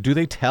 Do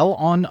they tell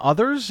on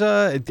others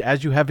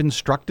as you have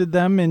instructed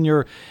them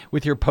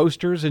with your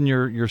posters and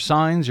your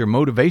signs, your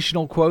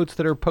motivational quotes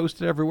that are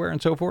posted everywhere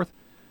and so forth?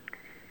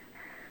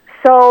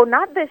 So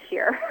not this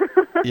year.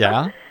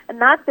 Yeah.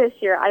 Not this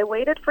year. I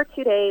waited for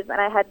 2 days, and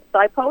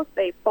I post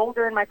a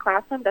folder in my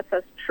classroom that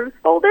says "Truth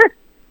Folder."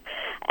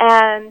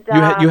 And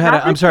you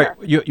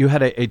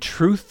had a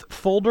truth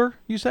folder,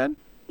 you said?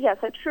 Yes,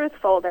 a truth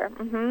folder.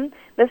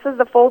 This is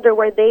the folder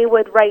where they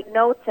would write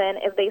notes in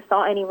if they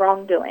saw any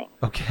wrongdoing.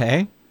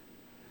 Okay.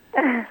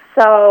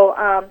 So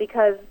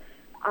because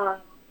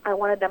I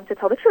wanted them to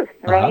tell the truth,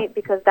 right?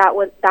 Because that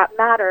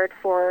mattered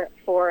for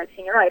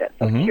senioritis,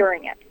 so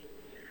curing it.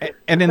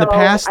 And in the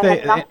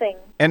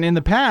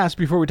past,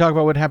 before we talk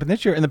about what happened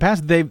this year, in the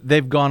past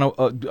they've gone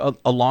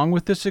along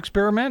with this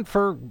experiment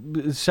for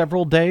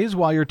several days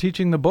while you're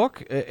teaching the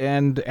book,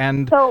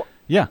 So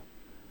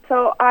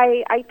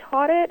I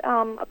taught it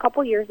a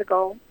couple years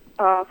ago,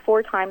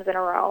 4 times in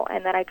a row,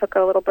 and then I took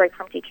a little break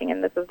from teaching,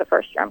 and this is the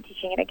first year I'm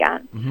teaching it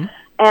again.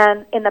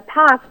 And in the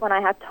past, when I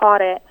had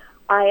taught it,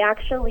 I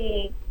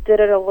actually did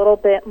it a little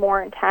bit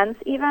more intense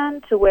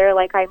even, to where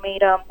like I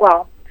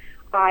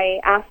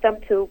asked them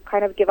to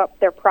kind of give up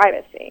their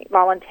privacy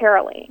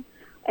voluntarily.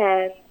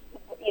 And,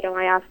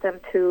 I asked them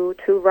to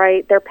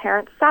write their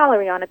parents'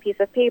 salary on a piece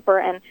of paper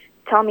and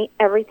tell me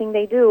everything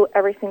they do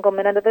every single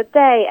minute of the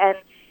day.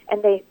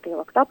 And they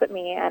looked up at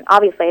me, and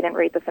obviously I didn't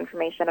read this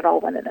information at all,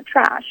 went in the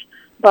trash.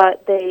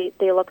 But they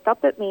looked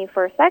up at me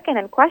for a second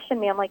and questioned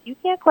me. I'm like, you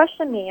can't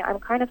question me. I'm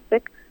kind of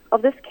sick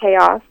of this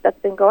chaos that's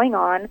been going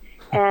on,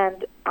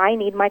 and I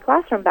need my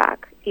classroom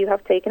back. You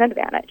have taken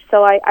advantage.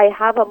 So I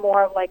have a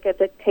more of like a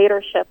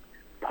dictatorship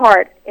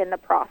part in the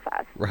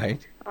process.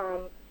 Right.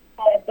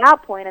 At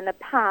that point in the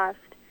past,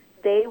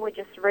 they would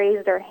just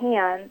raise their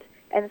hand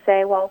and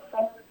say, well,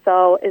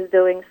 so-and-so is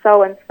doing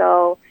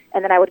so-and-so,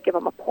 and then I would give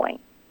them a point.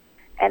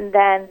 And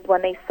then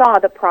when they saw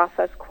the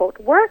process, quote,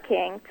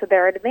 working to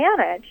their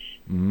advantage,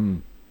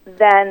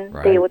 then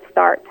they would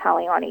start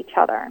telling on each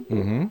other.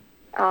 Mm-hmm.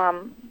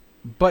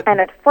 And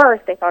at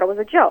first, they thought it was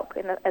a joke.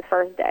 At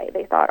first day,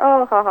 they thought,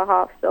 oh, ha, ha,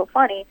 ha, so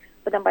funny.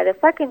 But then by the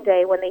second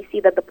day, when they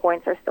see that the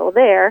points are still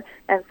there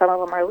and some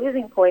of them are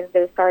losing points,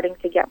 they're starting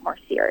to get more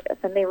serious.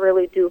 And they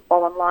really do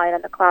fall in line,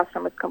 and the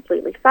classroom is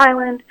completely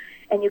silent.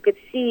 And you could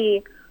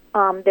see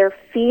they're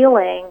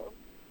feeling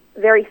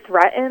very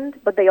threatened,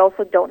 but they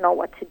also don't know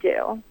what to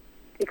do,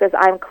 because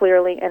I'm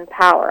clearly in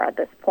power at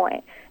this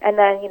point. And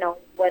then,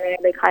 when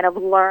they kind of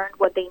learned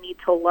what they need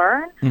to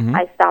learn,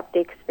 I stopped the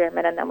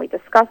experiment, and then we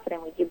discussed it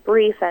and we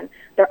debrief, and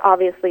they're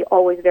obviously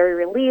always very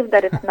relieved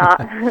that it's not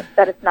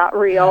that it's not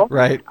real.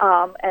 Right.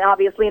 And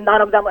obviously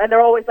none of them, and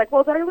they're always like,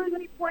 well, did I lose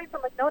any points?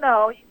 I'm like,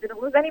 no, you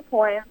didn't lose any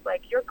points.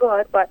 Like, you're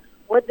good, but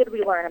what did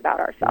we learn about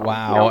ourselves?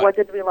 Wow. What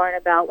did we learn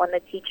about when the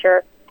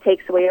teacher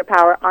takes away your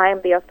power? I'm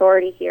the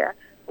authority here.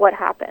 What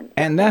happened?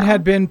 And that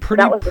had been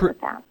pretty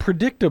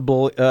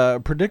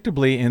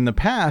predictably in the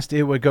past.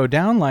 It would go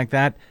down like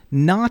that.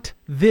 Not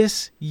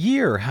this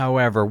year,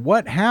 however.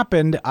 What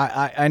happened?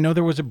 I know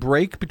there was a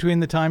break between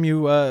the time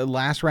you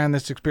last ran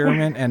this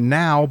experiment and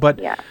now,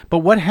 but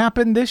what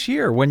happened this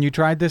year when you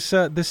tried this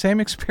the same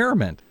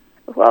experiment?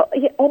 Well,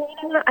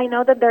 and I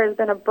know that there's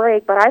been a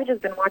break, but I've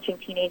just been watching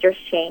teenagers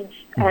change,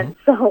 and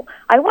so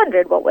I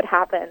wondered what would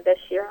happen this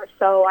year.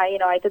 So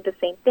I did the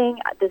same thing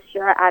this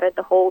year. I added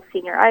the whole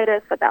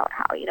senioritis about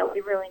how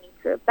we really need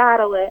to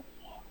battle it,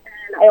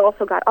 and I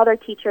also got other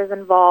teachers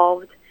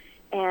involved,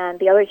 and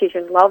the other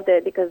teachers loved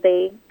it because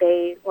they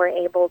were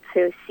able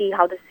to see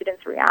how the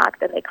students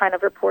react, and they kind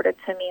of reported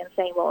to me and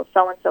saying, well,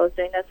 so and so is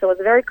doing this. So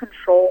it's very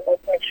controlled, to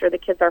make sure the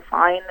kids are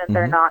fine and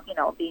they're not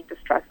being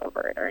distressed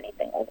over it or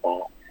anything like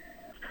that.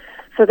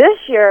 So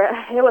this year,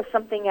 it was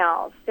something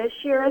else. This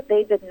year,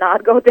 they did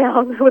not go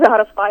down without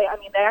a fight. I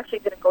mean, they actually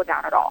didn't go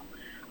down at all.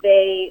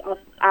 They,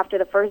 after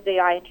the first day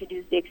I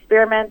introduced the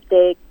experiment,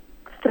 they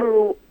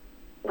threw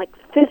like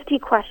 50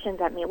 questions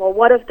at me. Well,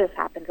 what if this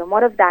happens? And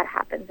what if that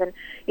happens? And,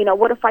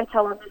 what if I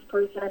tell on this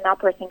person and that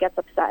person gets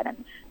upset?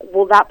 And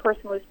will that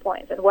person lose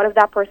points? And what if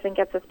that person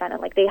gets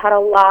suspended? Like, they had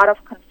a lot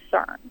of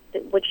concern,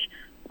 which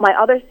my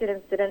other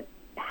students didn't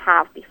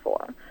have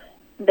before.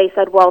 They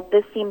said, well,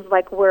 this seems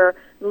like we're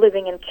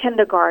living in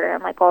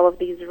kindergarten, like all of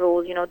these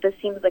rules, this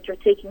seems like you're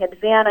taking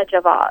advantage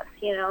of us,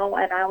 and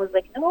I was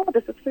like, no,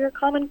 this is for your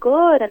common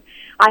good. And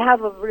I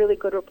have a really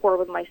good rapport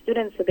with my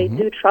students, so they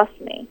do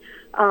trust me.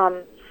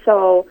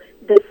 So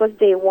this was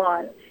day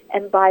one.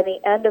 And by the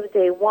end of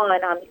day one,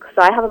 because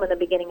I have them in the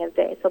beginning of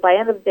the day, so by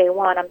end of day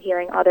one, I'm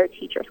hearing other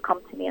teachers come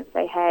to me and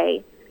say,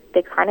 hey,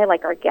 they kind of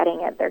like are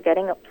getting it. They're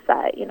getting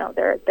upset.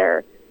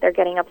 They're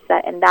getting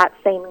upset. And that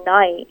same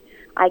night,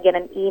 I get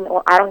an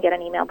email. I don't get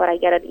an email, but I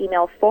get an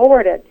email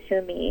forwarded to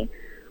me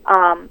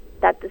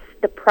that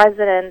the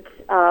president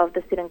of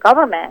the student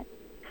government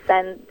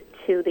sent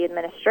to the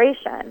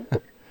administration,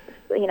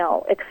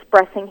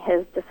 expressing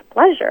his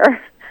displeasure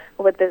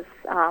with this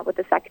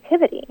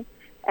activity.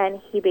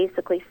 And he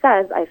basically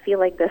says, I feel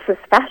like this is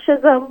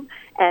fascism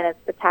and it's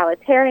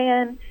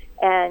totalitarian,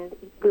 and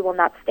we will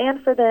not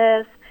stand for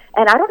this.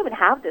 And I don't even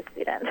have this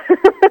student.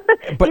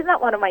 He's not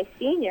one of my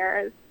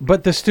seniors.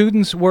 But the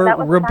students were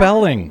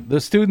rebelling. The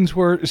students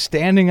were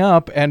standing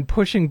up and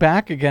pushing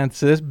back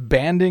against this,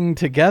 banding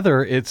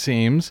together, it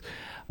seems,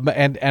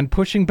 and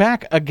pushing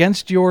back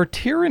against your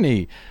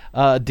tyranny,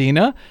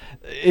 Dina.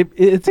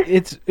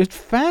 It's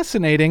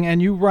fascinating. And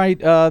you write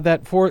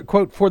that,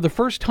 for the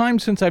first time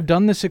since I've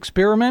done this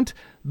experiment,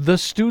 the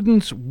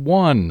students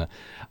won.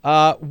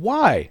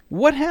 Why?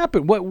 What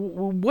happened?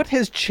 What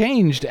has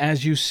changed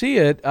as you see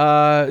it,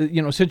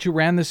 since you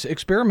ran this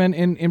experiment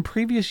in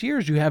previous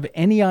years? Do you have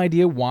any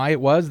idea why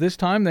it was this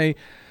time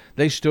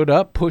they stood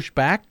up, pushed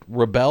back,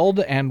 rebelled,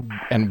 and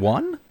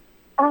won?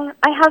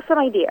 I have some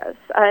ideas.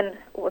 And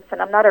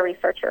listen, I'm not a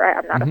researcher.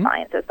 I'm not a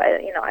scientist.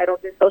 I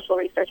don't do social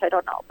research. I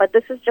don't know. But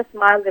this is just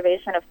my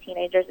observation of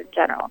teenagers in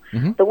general.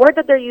 The word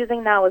that they're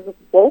using now is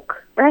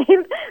woke, right?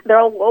 They're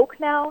all woke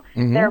now.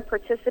 They're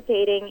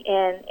participating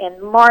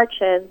in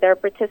marches. They're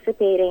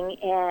participating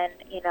in,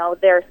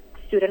 their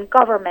student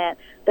government.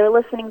 They're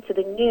listening to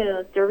the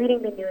news. They're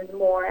reading the news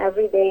more.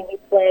 Every day we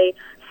play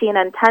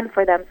CNN 10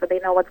 for them so they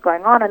know what's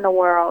going on in the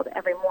world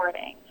every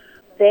morning.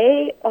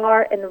 they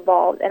are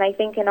involved. And I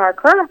think in our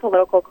current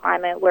political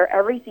climate where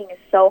everything is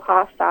so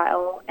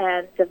hostile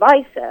and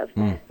divisive,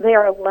 they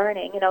are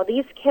learning. You know,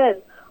 these kids,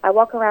 I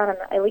walk around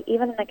and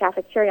even in the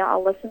cafeteria,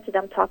 I'll listen to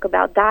them talk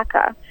about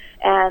DACA,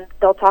 and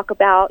they'll talk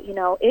about, you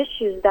know,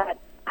 issues that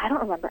I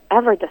don't remember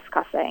ever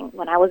discussing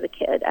when I was a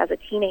kid, as a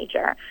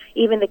teenager.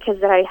 Even the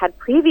kids that I had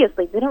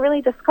previously didn't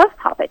really discuss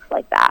topics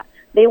like that.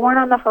 They weren't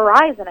on the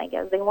horizon, I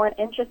guess. They weren't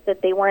interested.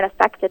 They weren't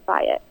affected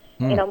by it.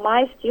 You know,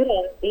 my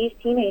students, these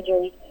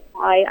teenagers,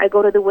 I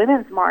go to the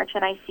Women's March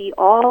and I see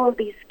all of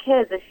these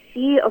kids, a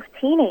sea of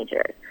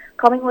teenagers,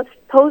 coming with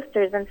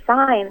posters and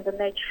signs, and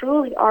they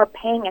truly are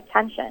paying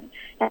attention.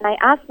 And I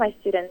ask my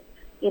students,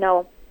 you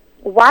know,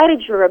 why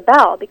did you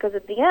rebel? Because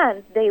at the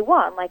end, they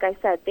won. Like I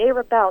said, they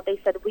rebelled.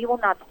 They said, we will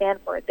not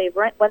stand for it. They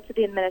went to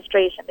the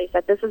administration. They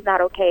said, this is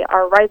not okay.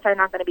 Our rights are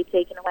not going to be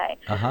taken away.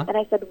 And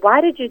I said, why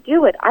did you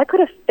do it? I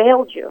could have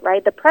failed you,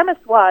 right? The premise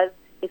was,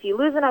 if you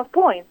lose enough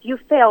points, you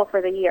fail for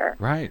the year.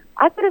 Right.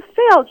 I could have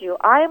failed you.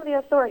 I am the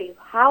authority.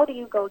 How do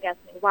you go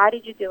against me? Why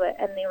did you do it?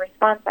 And the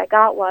response I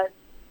got was,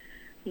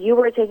 you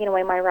were taking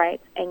away my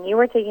rights, and you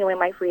were taking away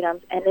my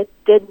freedoms, and it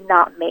did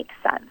not make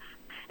sense.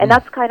 And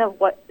that's kind of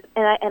what...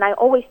 And I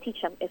always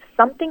teach them, if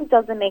something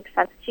doesn't make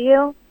sense to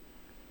you,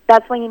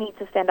 that's when you need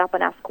to stand up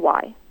and ask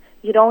why.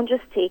 You don't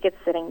just take it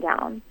sitting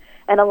down.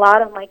 And a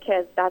lot of my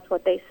kids, that's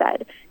what they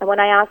said. And when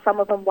I asked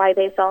some of them why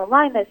they fell in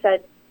line, they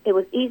said, it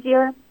was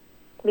easier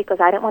because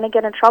I didn't want to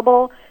get in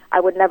trouble. I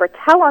would never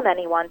tell on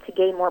anyone to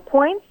gain more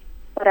points,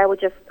 but I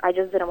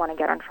just didn't want to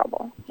get in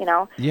trouble, you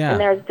know? Yeah. And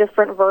there's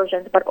different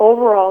versions, but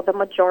overall, the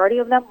majority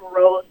of them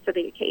rose to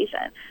the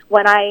occasion.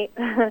 When I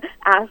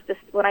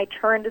when I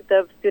turned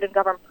the student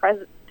government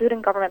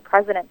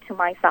president to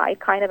my side,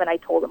 kind of, and I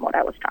told him what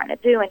I was trying to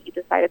do, and he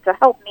decided to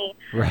help me,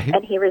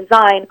 and he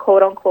resigned,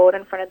 quote unquote,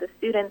 in front of the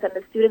students, and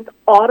the students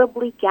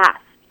audibly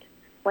gasped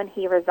when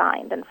he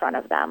resigned in front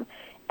of them.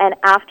 And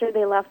after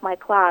they left my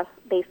class,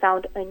 they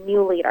found a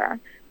new leader.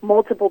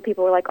 Multiple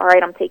people were like, all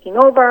right, I'm taking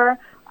over.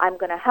 I'm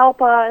going to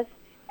help us.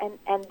 And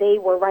they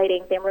were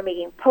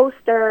making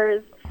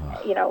posters,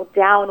 you know,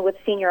 down with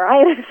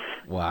senioritis.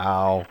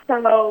 Wow.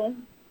 So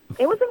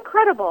it was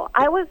incredible.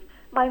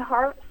 My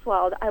heart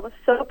swelled. I was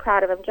so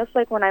proud of them, just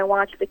like when I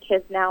watch the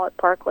kids now at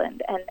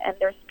Parkland and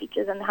their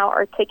speeches and how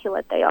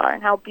articulate they are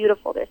and how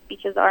beautiful their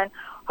speeches are and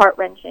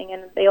heart-wrenching.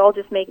 And they all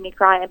just make me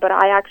cry. But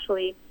I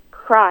actually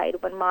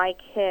cried when my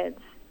kids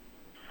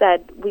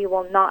said, we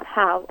will not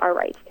have our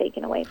rights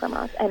taken away from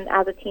us. And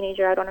as a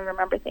teenager, I don't even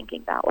remember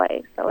thinking that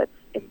way. So it's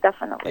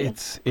definitely,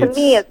 to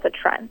me, it's a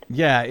trend.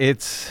 Yeah,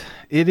 it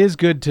is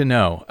good to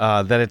know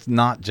that it's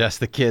not just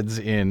the kids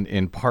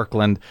in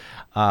Parkland.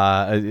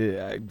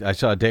 I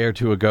saw a day or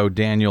two ago,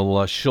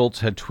 Daniel Schultz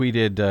had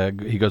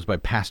tweeted, he goes by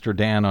Pastor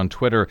Dan on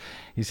Twitter.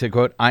 He said,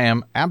 quote, I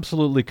am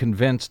absolutely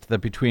convinced that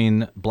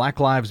between Black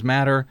Lives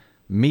Matter,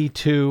 Me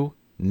Too,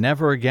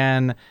 Never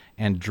Again,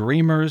 and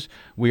Dreamers,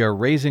 we are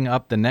raising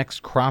up the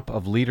next crop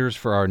of leaders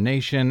for our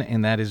nation,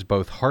 and that is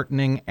both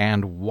heartening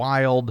and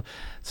wild.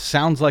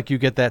 Sounds like you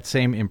get that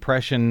same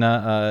impression,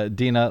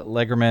 Dina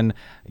Leygerman.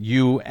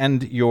 You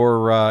end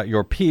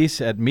your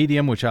piece at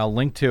Medium, which I'll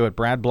link to at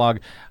BradBlog,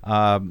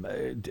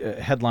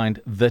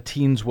 headlined, The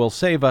Teens Will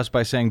Save Us,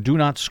 by saying, do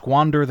not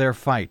squander their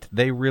fight.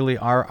 They really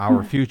are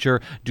our future.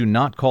 Do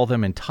not call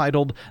them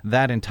entitled.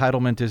 That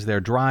entitlement is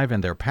their drive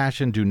and their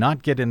passion. Do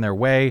not get in their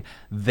way.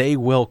 They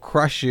will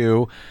crush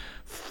you.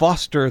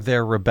 Foster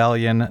their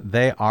rebellion.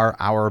 They are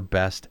our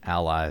best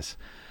allies.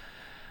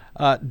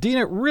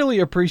 Dina, really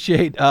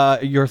appreciate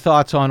your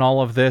thoughts on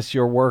all of this,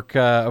 your work,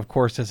 of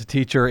course, as a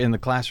teacher in the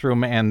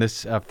classroom, and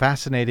this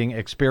fascinating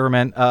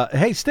experiment.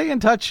 Hey, stay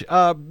in touch.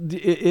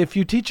 If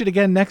you teach it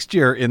again next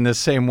year in this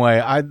same way,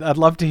 I'd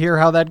love to hear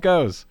how that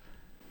goes.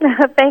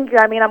 Thank you.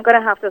 I mean, I'm going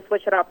to have to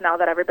switch it up now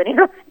that everybody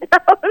knows.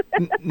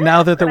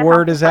 Now that the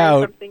word is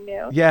out. Something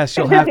new. Yes,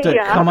 you'll have to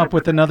come up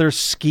with another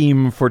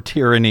scheme for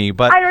tyranny.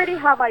 But I already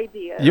have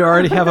ideas. You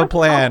already have a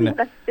plan.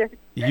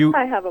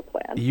 I have a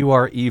plan. You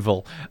are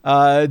evil.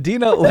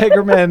 Dina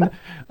Leygerman,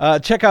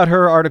 check out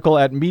her article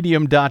at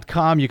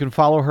medium.com. You can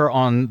follow her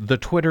on the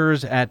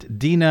Twitters at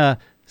Dina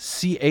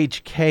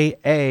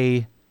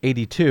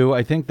CHKA82.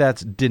 I think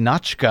that's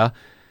Dinachka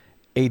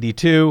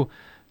 82.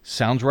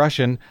 Sounds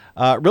Russian.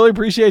 Really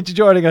appreciate you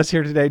joining us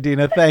here today,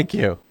 Dina. Thank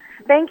you.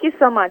 Thank you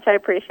so much. I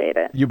appreciate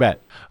it. You bet.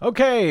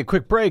 Okay,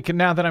 quick break. And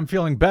now that I'm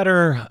feeling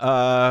better,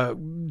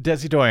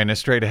 Desi Doyen is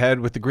straight ahead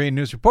with the Green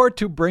News Report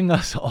to bring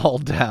us all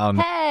down.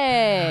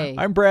 Hey!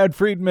 I'm Brad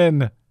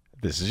Friedman.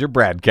 This is your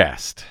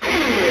BradCast.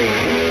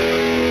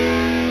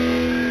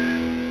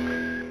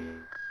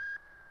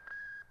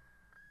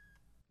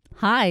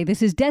 Hi,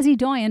 this is Desi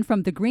Doyen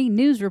from the Green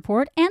News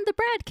Report and the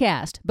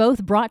BradCast,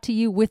 both brought to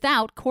you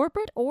without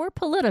corporate or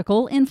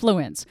political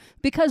influence,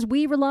 because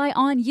we rely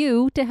on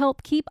you to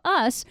help keep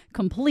us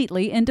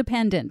completely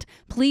independent.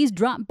 Please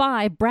drop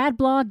by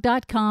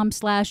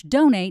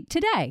bradblog.com/donate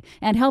today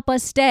and help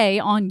us stay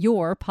on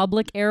your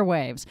public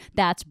airwaves.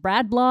 That's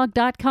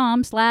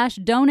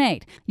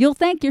bradblog.com/donate. You'll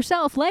thank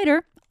yourself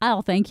later.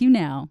 I'll thank you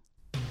now.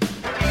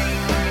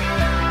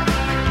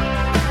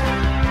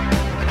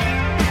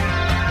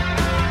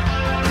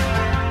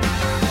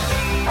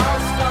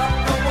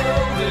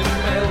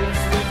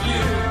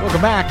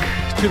 Welcome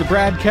back to the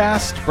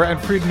BradCast.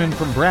 Brad Friedman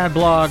from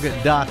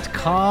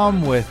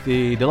BradBlog.com with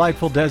the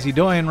delightful Desi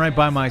Doyen right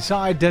by my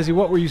side. Desi,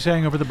 what were you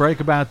saying over the break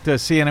about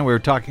CNN? We were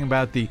talking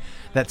about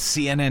that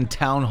CNN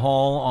town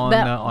hall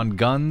on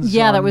guns.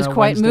 Yeah, that was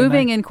quite Wednesday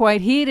moving night. and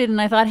quite heated.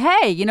 And I thought,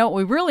 hey, you know what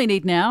we really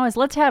need now is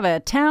let's have a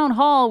town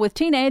hall with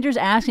teenagers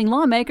asking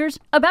lawmakers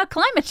about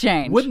climate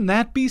change. Wouldn't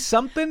that be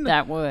something?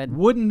 That would.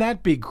 Wouldn't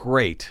that be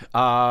great?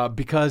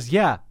 Because,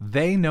 yeah,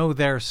 they know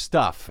their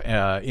stuff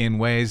in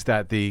ways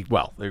that the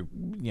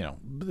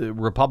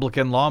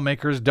Republican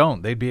lawmakers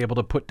don't. They'd be able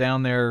to put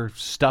down their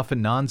stuff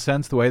and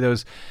nonsense the way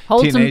those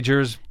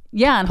teenagers...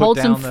 and hold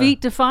some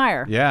feet to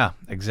fire. Yeah,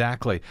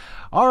 exactly.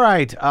 All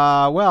right.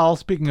 Well,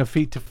 speaking of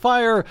feet to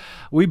fire,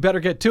 we better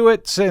get to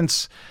it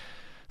since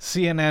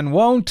CNN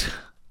won't.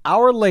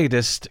 Our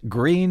latest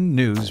Green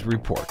News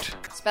Report.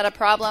 It's been a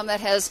problem that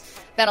has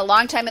been a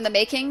long time in the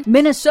making.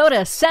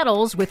 Minnesota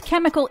settles with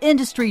chemical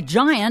industry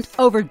giant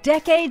over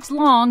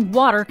decades-long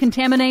water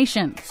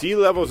contamination. Sea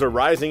levels are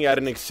rising at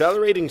an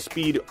accelerating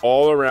speed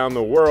all around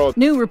the world.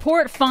 New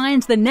report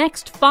finds the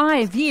next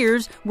 5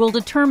 years will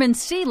determine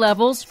sea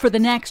levels for the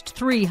next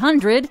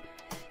 300.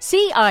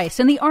 Sea ice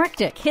in the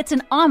Arctic hits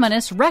an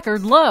ominous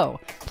record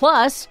low.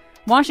 Plus,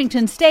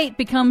 Washington State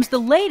becomes the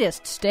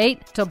latest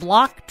state to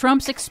block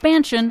Trump's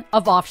expansion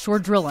of offshore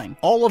drilling.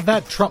 All of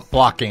that Trump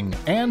blocking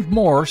and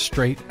more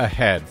straight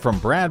ahead. From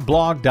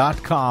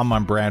BradBlog.com,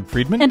 I'm Brad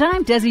Friedman. And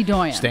I'm Desi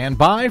Doyen. Stand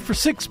by for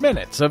 6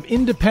 minutes of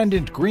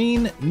independent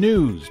green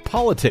news,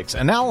 politics,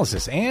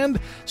 analysis, and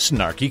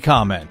snarky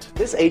comment.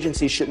 This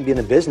agency shouldn't be in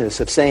the business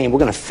of saying we're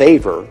going to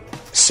favor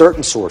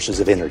certain sources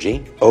of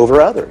energy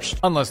over others.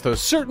 Unless those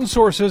certain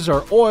sources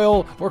are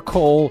oil or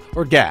coal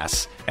or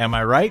gas. Am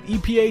I right,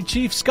 EPA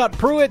Chief Scott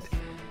Pruitt?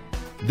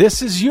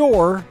 This is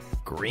your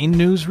Green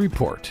News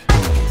Report.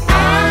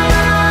 I'm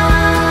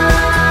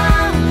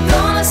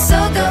gonna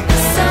soak up the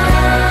sun.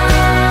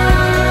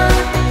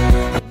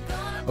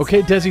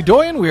 Okay, Desi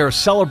Doyen, we are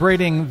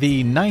celebrating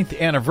the 9th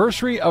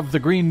anniversary of the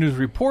Green News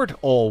Report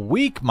all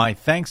week. My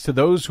thanks to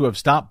those who have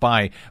stopped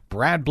by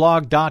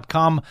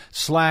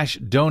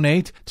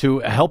bradblog.com/donate to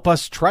help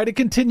us try to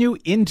continue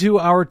into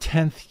our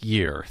 10th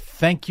year.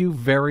 Thank you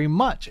very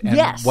much. And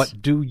yes.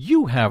 What do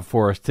you have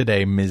for us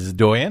today, Ms.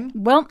 Doyen?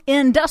 Well,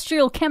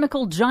 industrial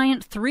chemical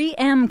giant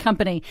 3M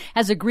Company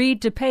has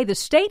agreed to pay the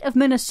state of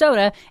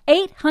Minnesota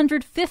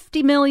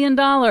 $850 million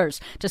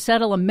to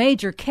settle a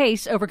major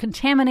case over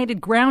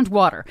contaminated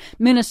groundwater.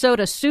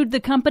 Minnesota sued the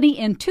company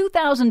in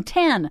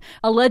 2010,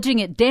 alleging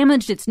it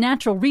damaged its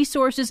natural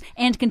resources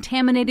and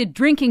contaminated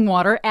drinking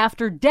water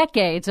after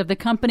decades of the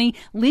company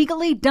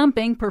legally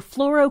dumping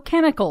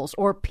perfluorochemicals,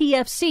 or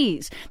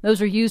PFCs. Those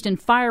are used in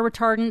fire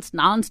retardants,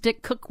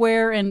 nonstick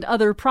cookware, and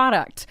other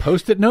products.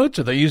 Post-it notes?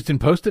 Are they used in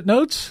Post-it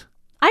notes?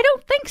 I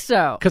don't think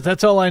so. Because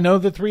that's all I know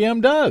that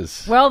 3M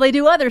does. Well, they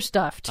do other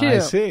stuff, too. I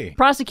see.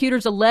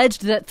 Prosecutors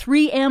alleged that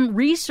 3M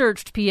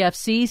researched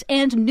PFCs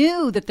and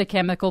knew that the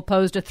chemical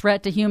posed a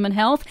threat to human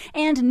health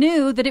and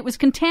knew that it was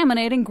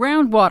contaminating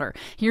groundwater.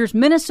 Here's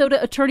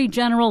Minnesota Attorney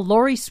General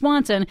Lori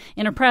Swanson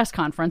in a press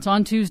conference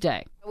on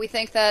Tuesday. We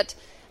think that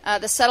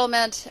the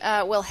settlement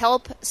will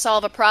help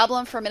solve a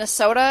problem for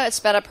Minnesota. It's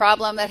been a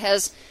problem that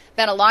has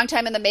been a long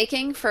time in the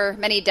making. For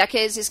many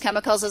decades, these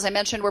chemicals, as I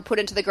mentioned, were put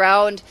into the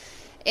ground.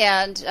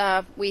 And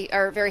we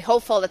are very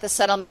hopeful that the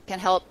settlement can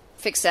help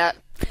fix that.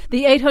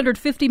 The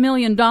 $850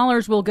 million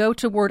will go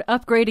toward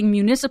upgrading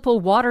municipal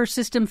water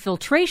system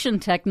filtration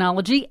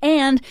technology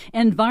and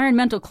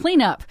environmental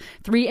cleanup.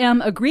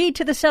 3M agreed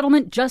to the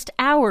settlement just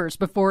hours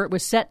before it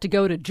was set to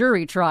go to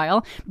jury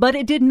trial, but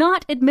it did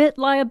not admit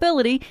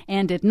liability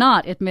and did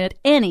not admit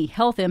any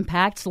health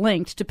impacts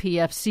linked to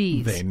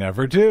PFCs. They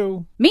never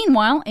do.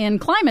 Meanwhile, in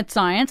climate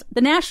science,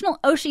 the National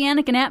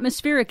Oceanic and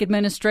Atmospheric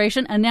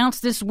Administration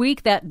announced this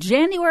week that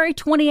January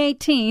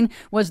 2018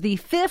 was the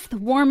 5th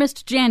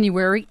warmest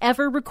January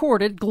ever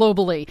recorded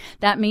globally.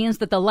 That means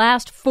that the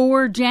last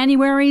 4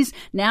 Januaries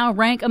now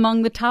rank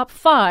among the top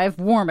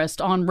 5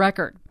 warmest on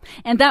record.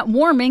 And that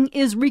warming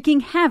is wreaking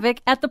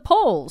havoc at the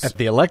poles. At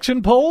the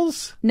election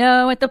polls?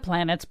 No, at the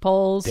planet's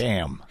poles.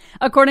 Damn.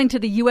 According to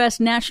the U.S.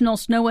 National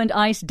Snow and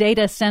Ice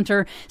Data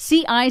Center,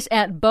 sea ice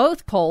at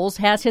both poles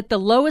has hit the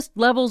lowest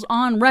levels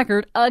on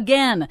record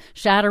again,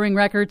 shattering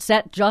records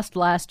set just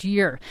last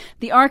year.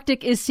 The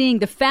Arctic is seeing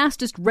the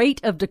fastest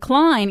rate of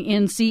decline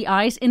in sea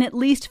ice in at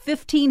least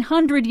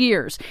 1,500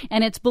 years,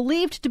 and it's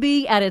believed to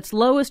be at its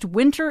lowest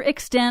winter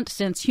extent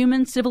since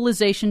human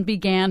civilization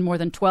began more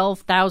than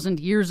 12,000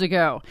 years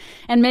ago.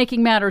 And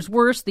making matters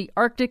worse, the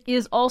Arctic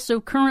is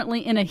also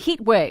currently in a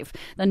heat wave.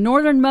 The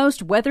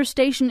northernmost weather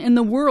station in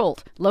the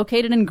world,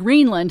 located in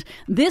Greenland,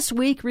 this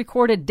week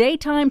recorded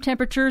daytime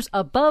temperatures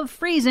above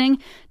freezing,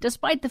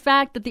 despite the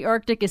fact that the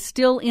Arctic is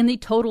still in the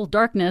total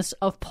darkness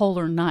of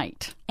polar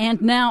night.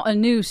 And now a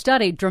new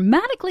study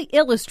dramatically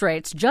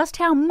illustrates just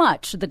how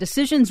much the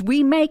decisions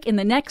we make in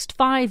the next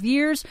 5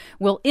 years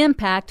will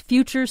impact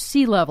future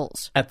sea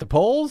levels. At the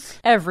poles?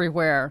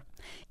 Everywhere.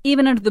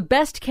 Even under the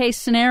best-case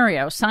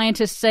scenario,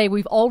 scientists say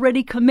we've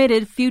already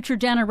committed future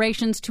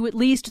generations to at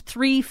least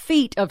 3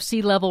 feet of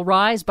sea level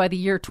rise by the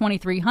year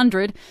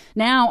 2300.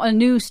 Now, a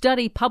new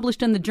study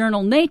published in the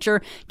journal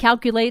Nature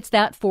calculates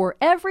that for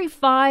every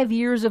 5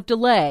 years of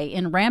delay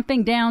in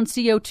ramping down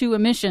CO2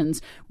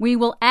 emissions, we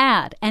will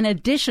add an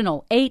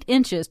additional 8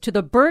 inches to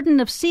the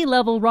burden of sea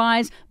level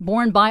rise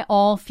borne by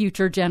all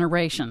future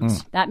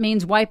generations. That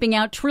means wiping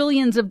out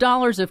trillions of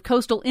dollars of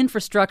coastal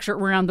infrastructure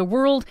around the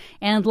world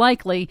and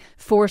likely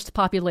forced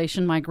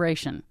population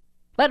migration.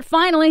 But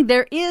finally,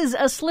 there is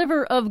a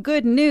sliver of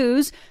good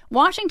news.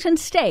 Washington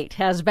State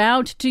has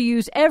vowed to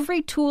use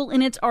every tool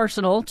in its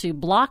arsenal to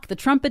block the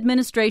Trump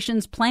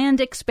administration's planned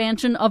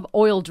expansion of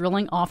oil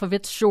drilling off of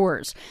its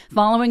shores.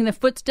 Following the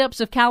footsteps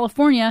of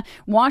California,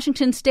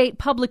 Washington State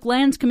Public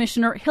Lands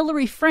Commissioner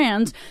Hillary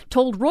Franz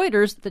told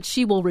Reuters that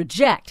she will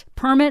reject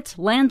permits,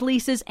 land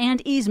leases,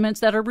 and easements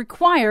that are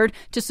required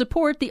to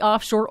support the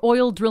offshore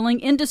oil drilling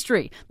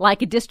industry,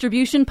 like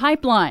distribution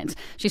pipelines.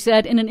 She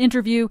said in an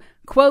interview,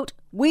 quote,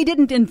 "We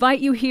didn't invite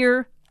you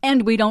here,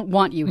 and we don't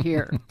want you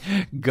here."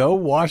 Go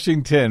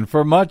Washington.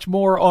 For much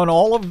more on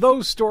all of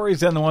those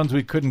stories and the ones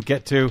we couldn't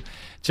get to,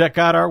 check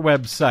out our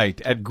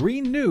website at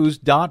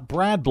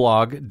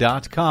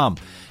greennews.bradblog.com.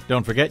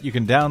 Don't forget, you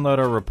can download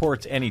our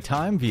reports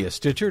anytime via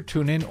Stitcher,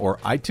 TuneIn, or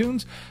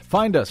iTunes.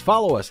 Find us,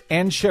 follow us,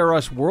 and share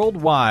us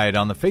worldwide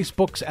on the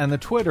Facebooks and the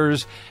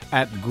Twitters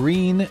at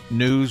Green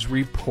News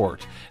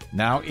Report.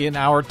 Now in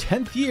our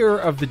 10th year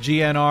of the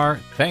GNR,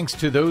 thanks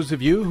to those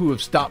of you who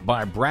have stopped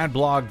by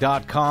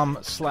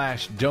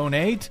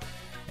bradblog.com/donate.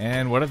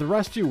 And what are the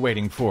rest of you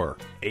waiting for?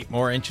 8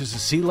 more inches of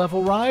sea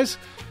level rise?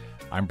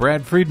 I'm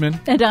Brad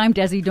Friedman. And I'm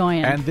Desi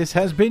Doyen. And this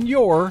has been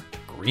your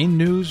Green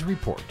News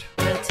Report.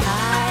 The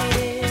tide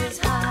is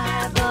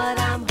high, but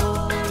I'm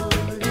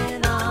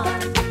holding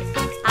on.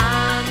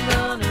 I'm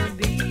gonna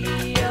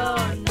be your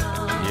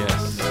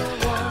number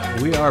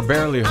one. We are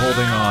barely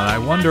holding on. I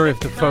wonder if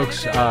the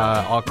folks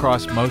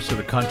across most of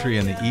the country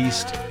in the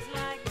East,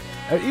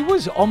 it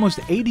was almost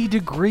 80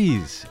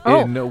 degrees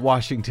in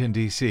Washington,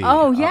 D.C.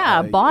 Oh,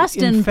 yeah.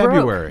 Boston in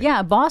February.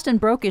 Boston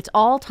broke its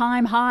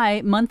all-time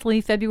high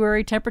monthly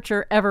February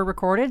temperature ever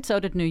recorded. So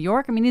did New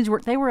York. I mean,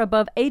 they were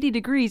above 80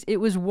 degrees. It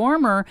was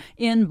warmer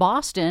in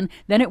Boston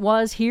than it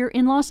was here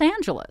in Los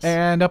Angeles.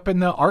 And up in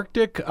the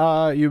Arctic,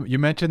 you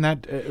mentioned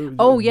that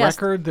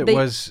record that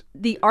was...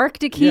 The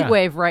Arctic heat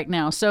wave right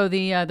now. So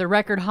the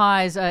record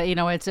highs,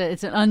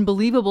 it's an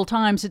unbelievable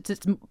time since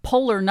it's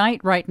polar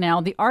night right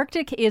now. The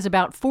Arctic is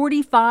about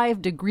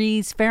 45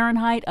 degrees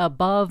Fahrenheit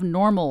above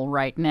normal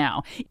right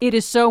now. It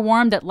is so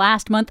warm that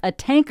last month a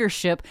tanker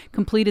ship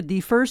completed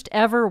the first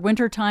ever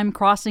wintertime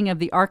crossing of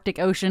the Arctic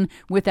Ocean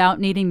without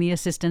needing the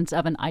assistance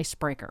of an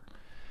icebreaker.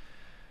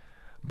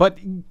 But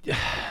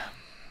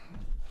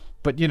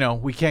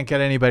we can't get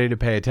anybody to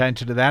pay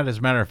attention to that. As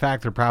a matter of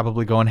fact, they're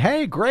probably going,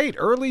 hey, great,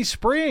 early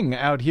spring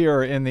out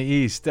here in the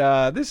East.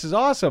 This is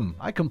awesome.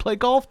 I can play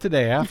golf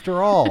today,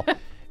 after all,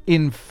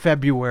 in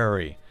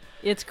February.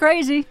 It's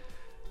crazy.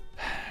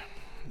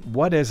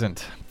 What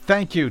isn't?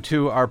 Thank you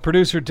to our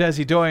producer,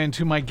 Desi Doyen,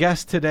 to my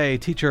guest today,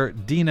 teacher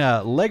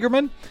Dina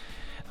Leygerman,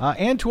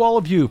 and to all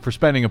of you for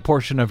spending a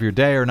portion of your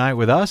day or night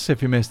with us.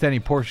 If you missed any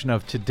portion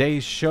of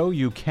today's show,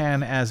 you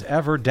can, as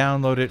ever,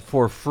 download it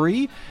for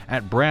free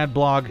at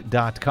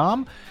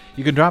bradblog.com.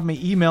 You can drop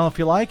me email if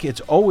you like.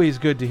 It's always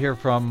good to hear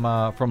from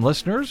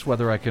listeners,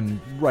 whether I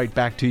can write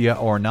back to you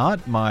or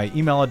not. My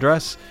email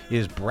address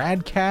is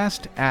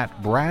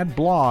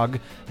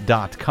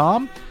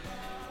bradcast@bradblog.com.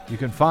 You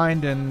can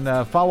find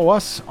and follow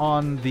us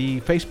on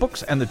the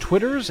Facebooks and the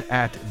Twitters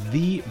at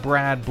The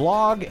Brad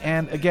Blog.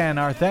 And again,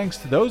 our thanks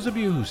to those of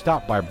you who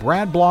stopped by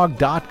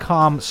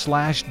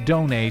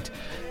bradblog.com/donate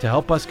to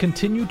help us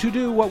continue to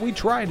do what we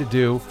try to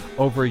do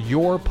over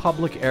your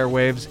public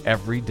airwaves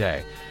every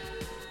day.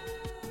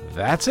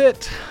 That's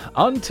it.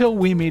 Until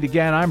we meet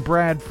again, I'm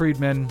Brad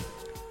Friedman.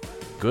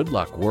 Good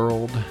luck,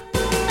 world.